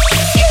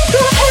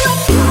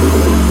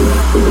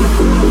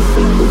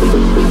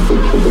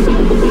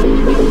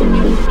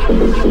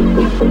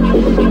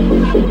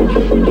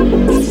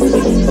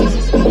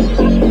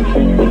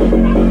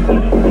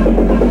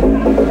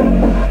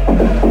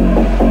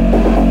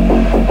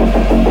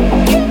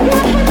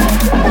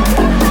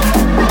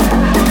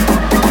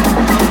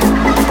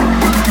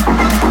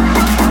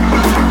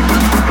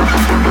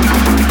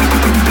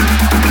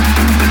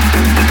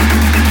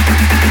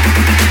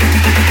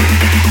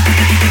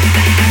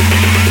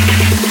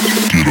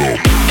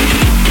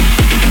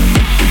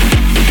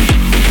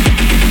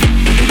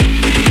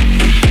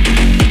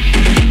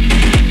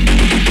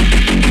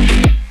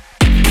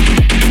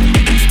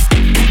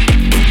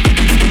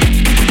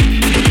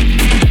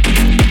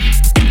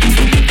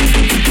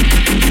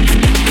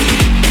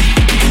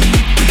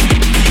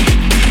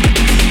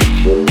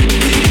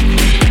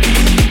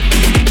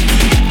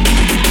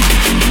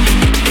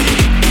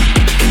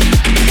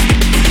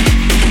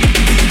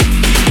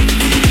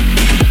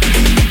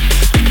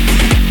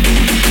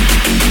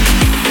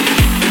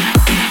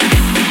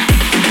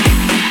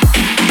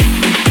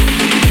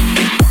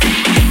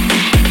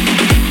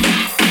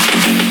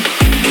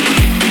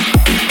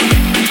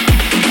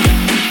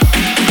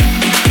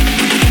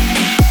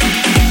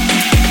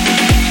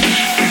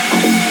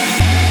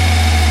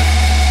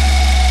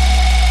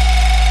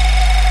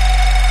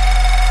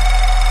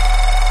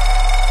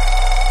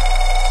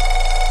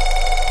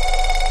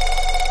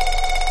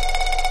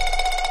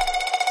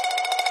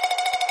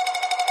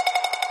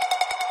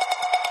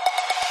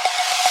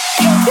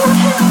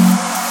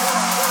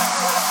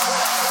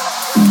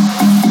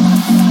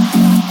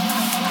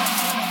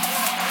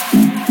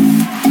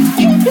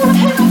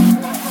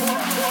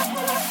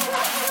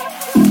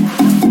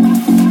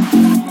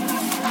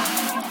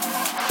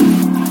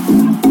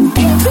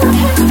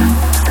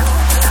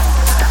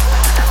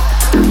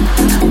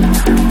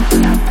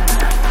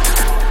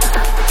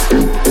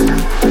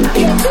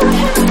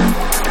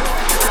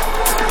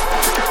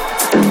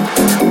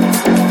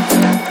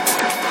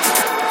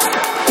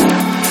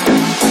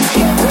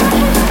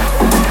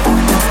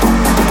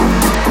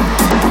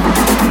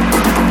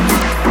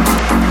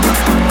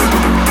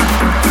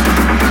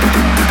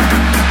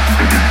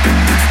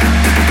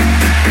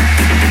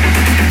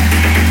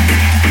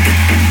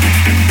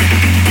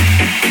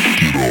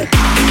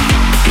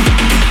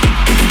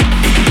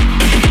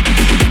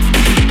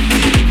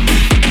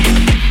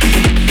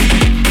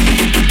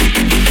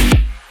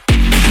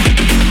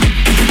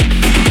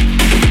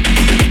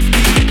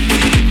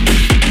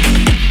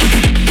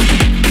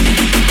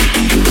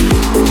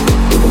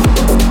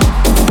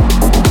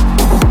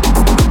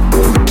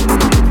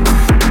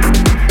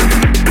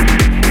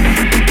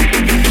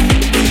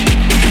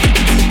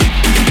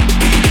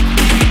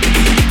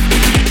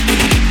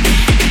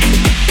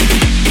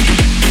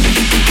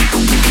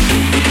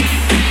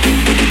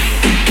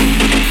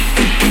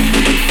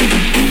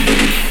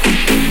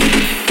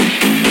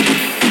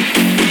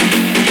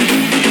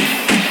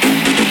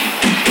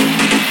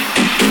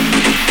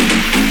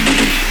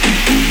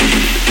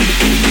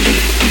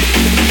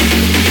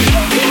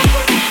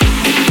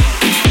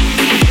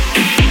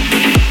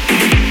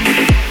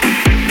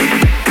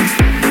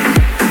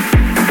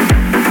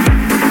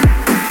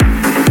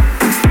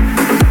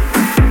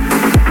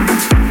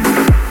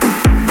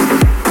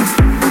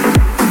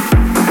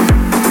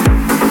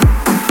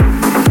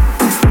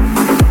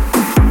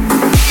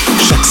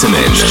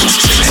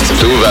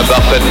 va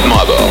parfaitement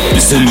à bord.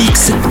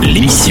 Zemixx,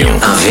 l'émission.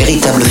 Un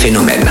véritable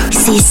phénomène.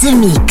 C'est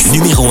Zemixx.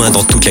 Numéro 1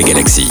 dans toute la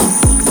galaxie.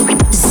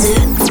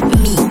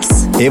 Zemixx.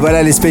 Et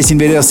voilà, les Space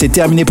Invaders, c'est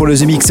terminé pour le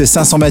Zemixx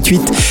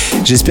 528.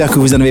 J'espère que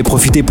vous en avez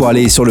profité pour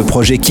aller sur le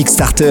projet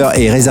Kickstarter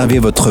et réserver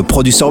votre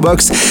Producer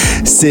Box.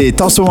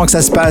 C'est en ce moment que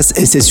ça se passe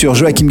et c'est sur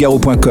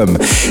joachimgarraud.com.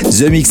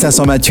 Zemixx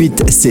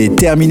 528, c'est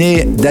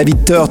terminé.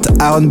 David Tort,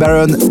 Aaron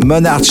Baron,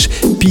 Monarchs,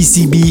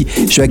 PCB,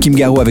 Joachim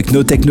Garraud avec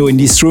No Techno in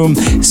This Room,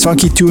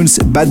 Swanky Tunes,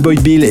 Bad Boy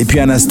Bill et puis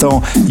un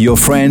instant Your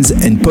Friends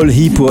and Paul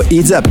He pour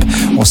Heads Up.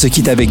 On se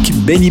quitte avec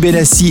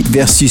Benassi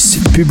versus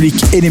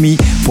Public Enemy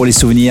pour les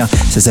souvenirs.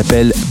 Ça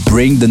s'appelle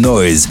Bring the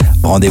Noise.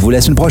 Rendez-vous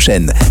la semaine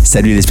prochaine.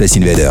 Salut les Space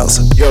Invaders.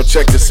 Yo,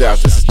 check this out.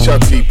 This is Chuck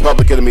D,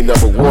 Public Enemy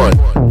 #1.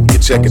 You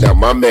check it out,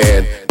 my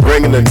man,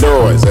 bringing the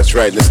noise. That's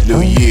right, this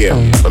new year.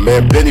 My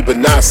man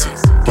Benassi,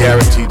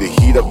 guaranteed to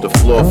heat up the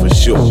floor for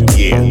sure.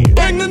 Yeah.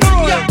 Bring the noise.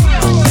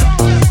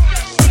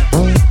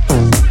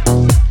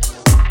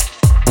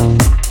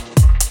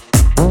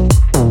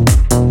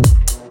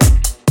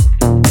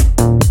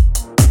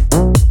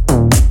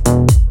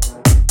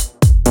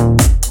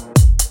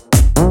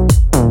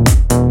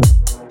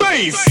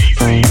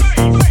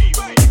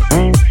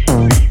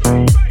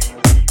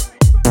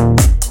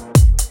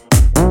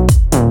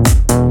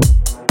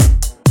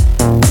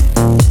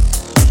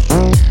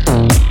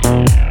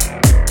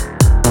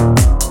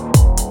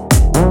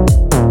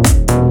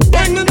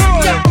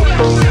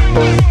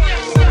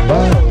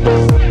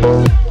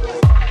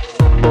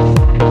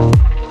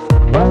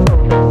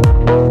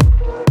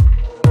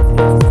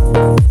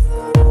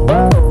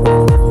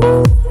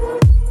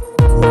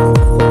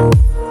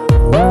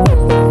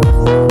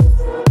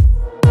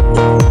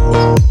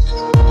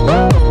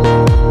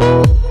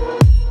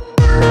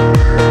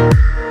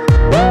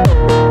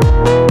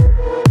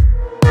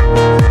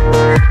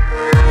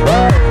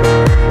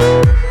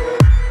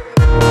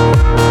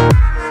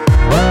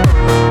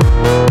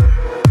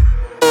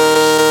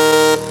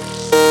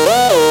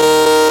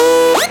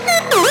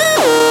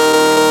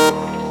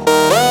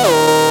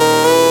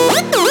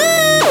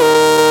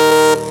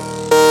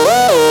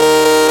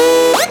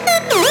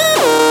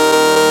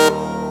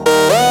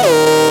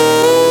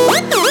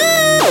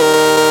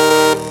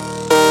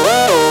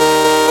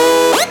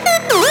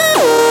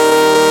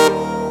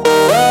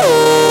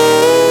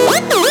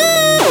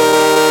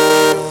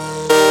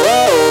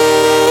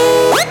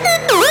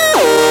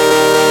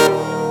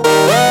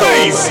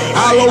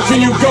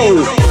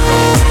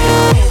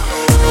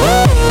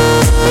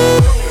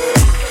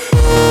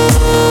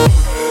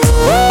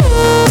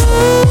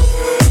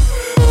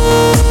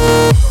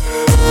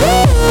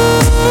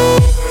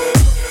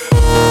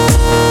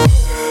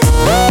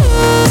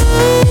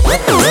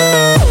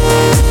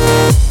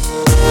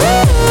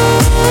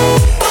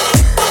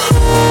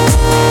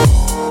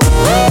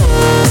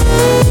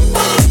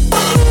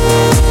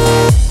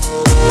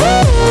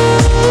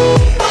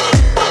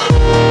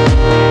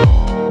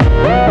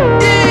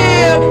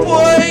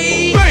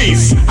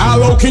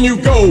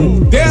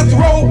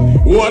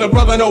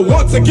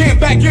 Once again,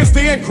 back is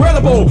the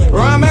incredible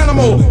rhyme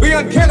animal, the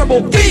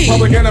uncannibal D.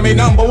 Public Enemy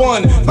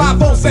 #1,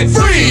 5-0 said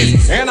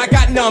freeze, and I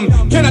got numb.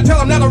 Can I tell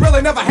them that I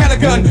really never had a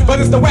gun? But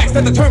it's the wax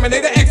that the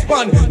Terminator X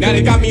spun. Now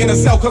they got me in a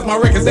cell cause my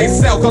records they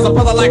sell. Cause a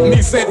brother like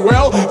me said,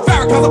 well,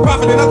 Farrakhan's a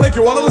prophet and I think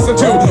you wanna listen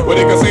to what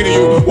they can say to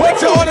you.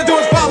 What you ought to do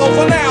is follow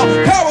for now.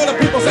 Power the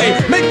people say,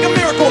 make a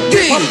miracle.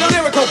 D. The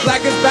lyrical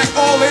black is back,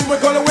 all in, we're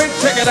gonna win,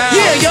 check it out.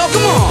 Yeah, yo,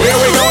 come on. Here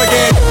we go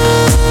again.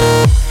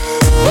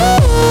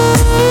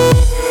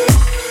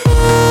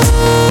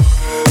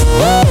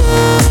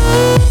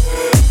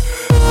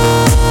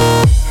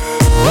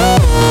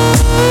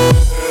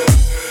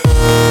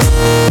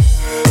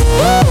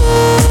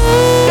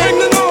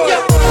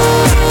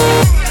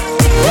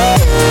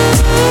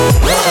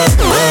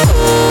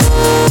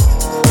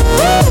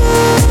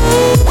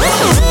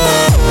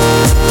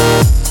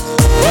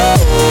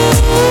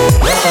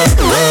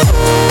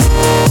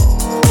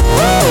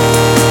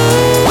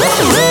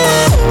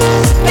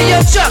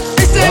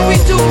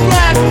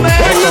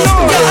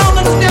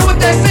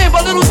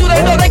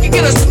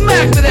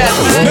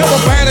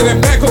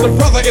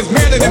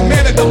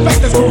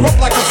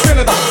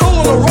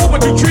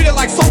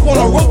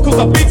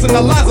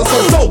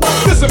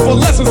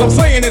 I'm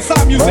saying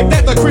inside music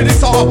that the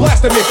critics are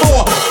blasting me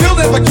for. They'll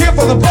never care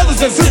for the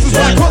brothers and sisters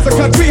right across the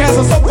country has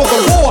us up for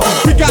the war.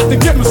 We got to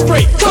get them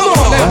straight. Come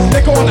on now,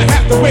 they're gonna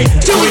have to wait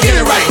till we get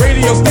it right.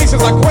 Radio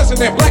stations are question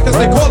their blackness.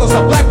 They call us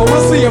a black, but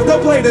we'll see if they'll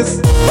play this.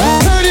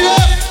 Turn it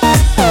up.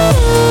 Turn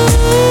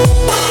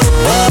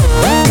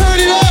it up. Turn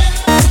it up.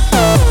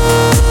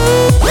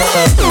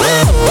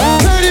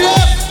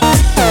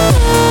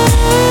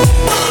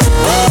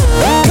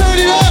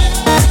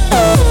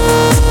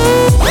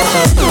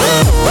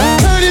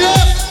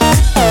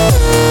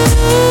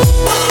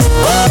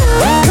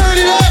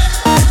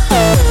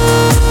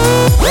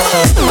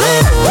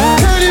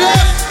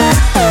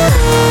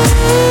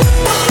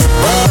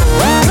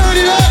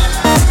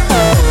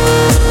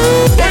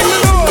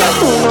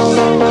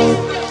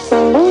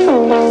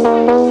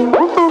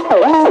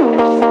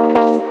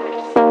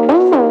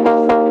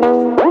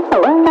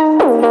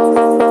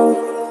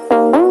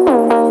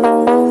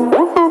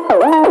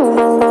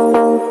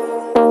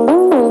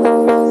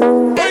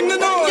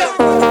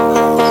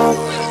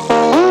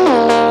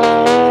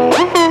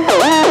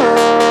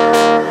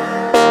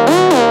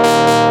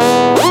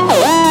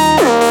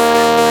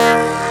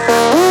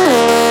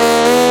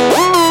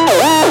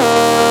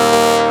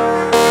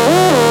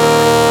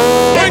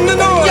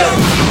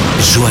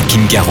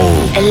 Joachim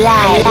Garraud.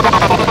 Live.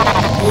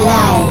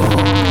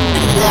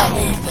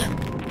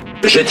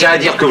 Je tiens à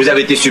dire que vous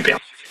avez été super.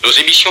 Nos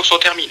émissions sont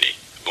terminées.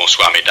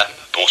 Bonsoir mesdames,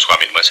 bonsoir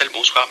mesdemoiselles,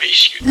 bonsoir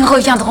messieurs. Nous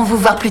reviendrons vous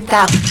voir plus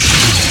tard.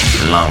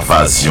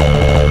 L'invasion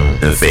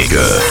de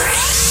Vega.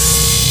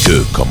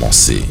 Que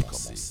commencer?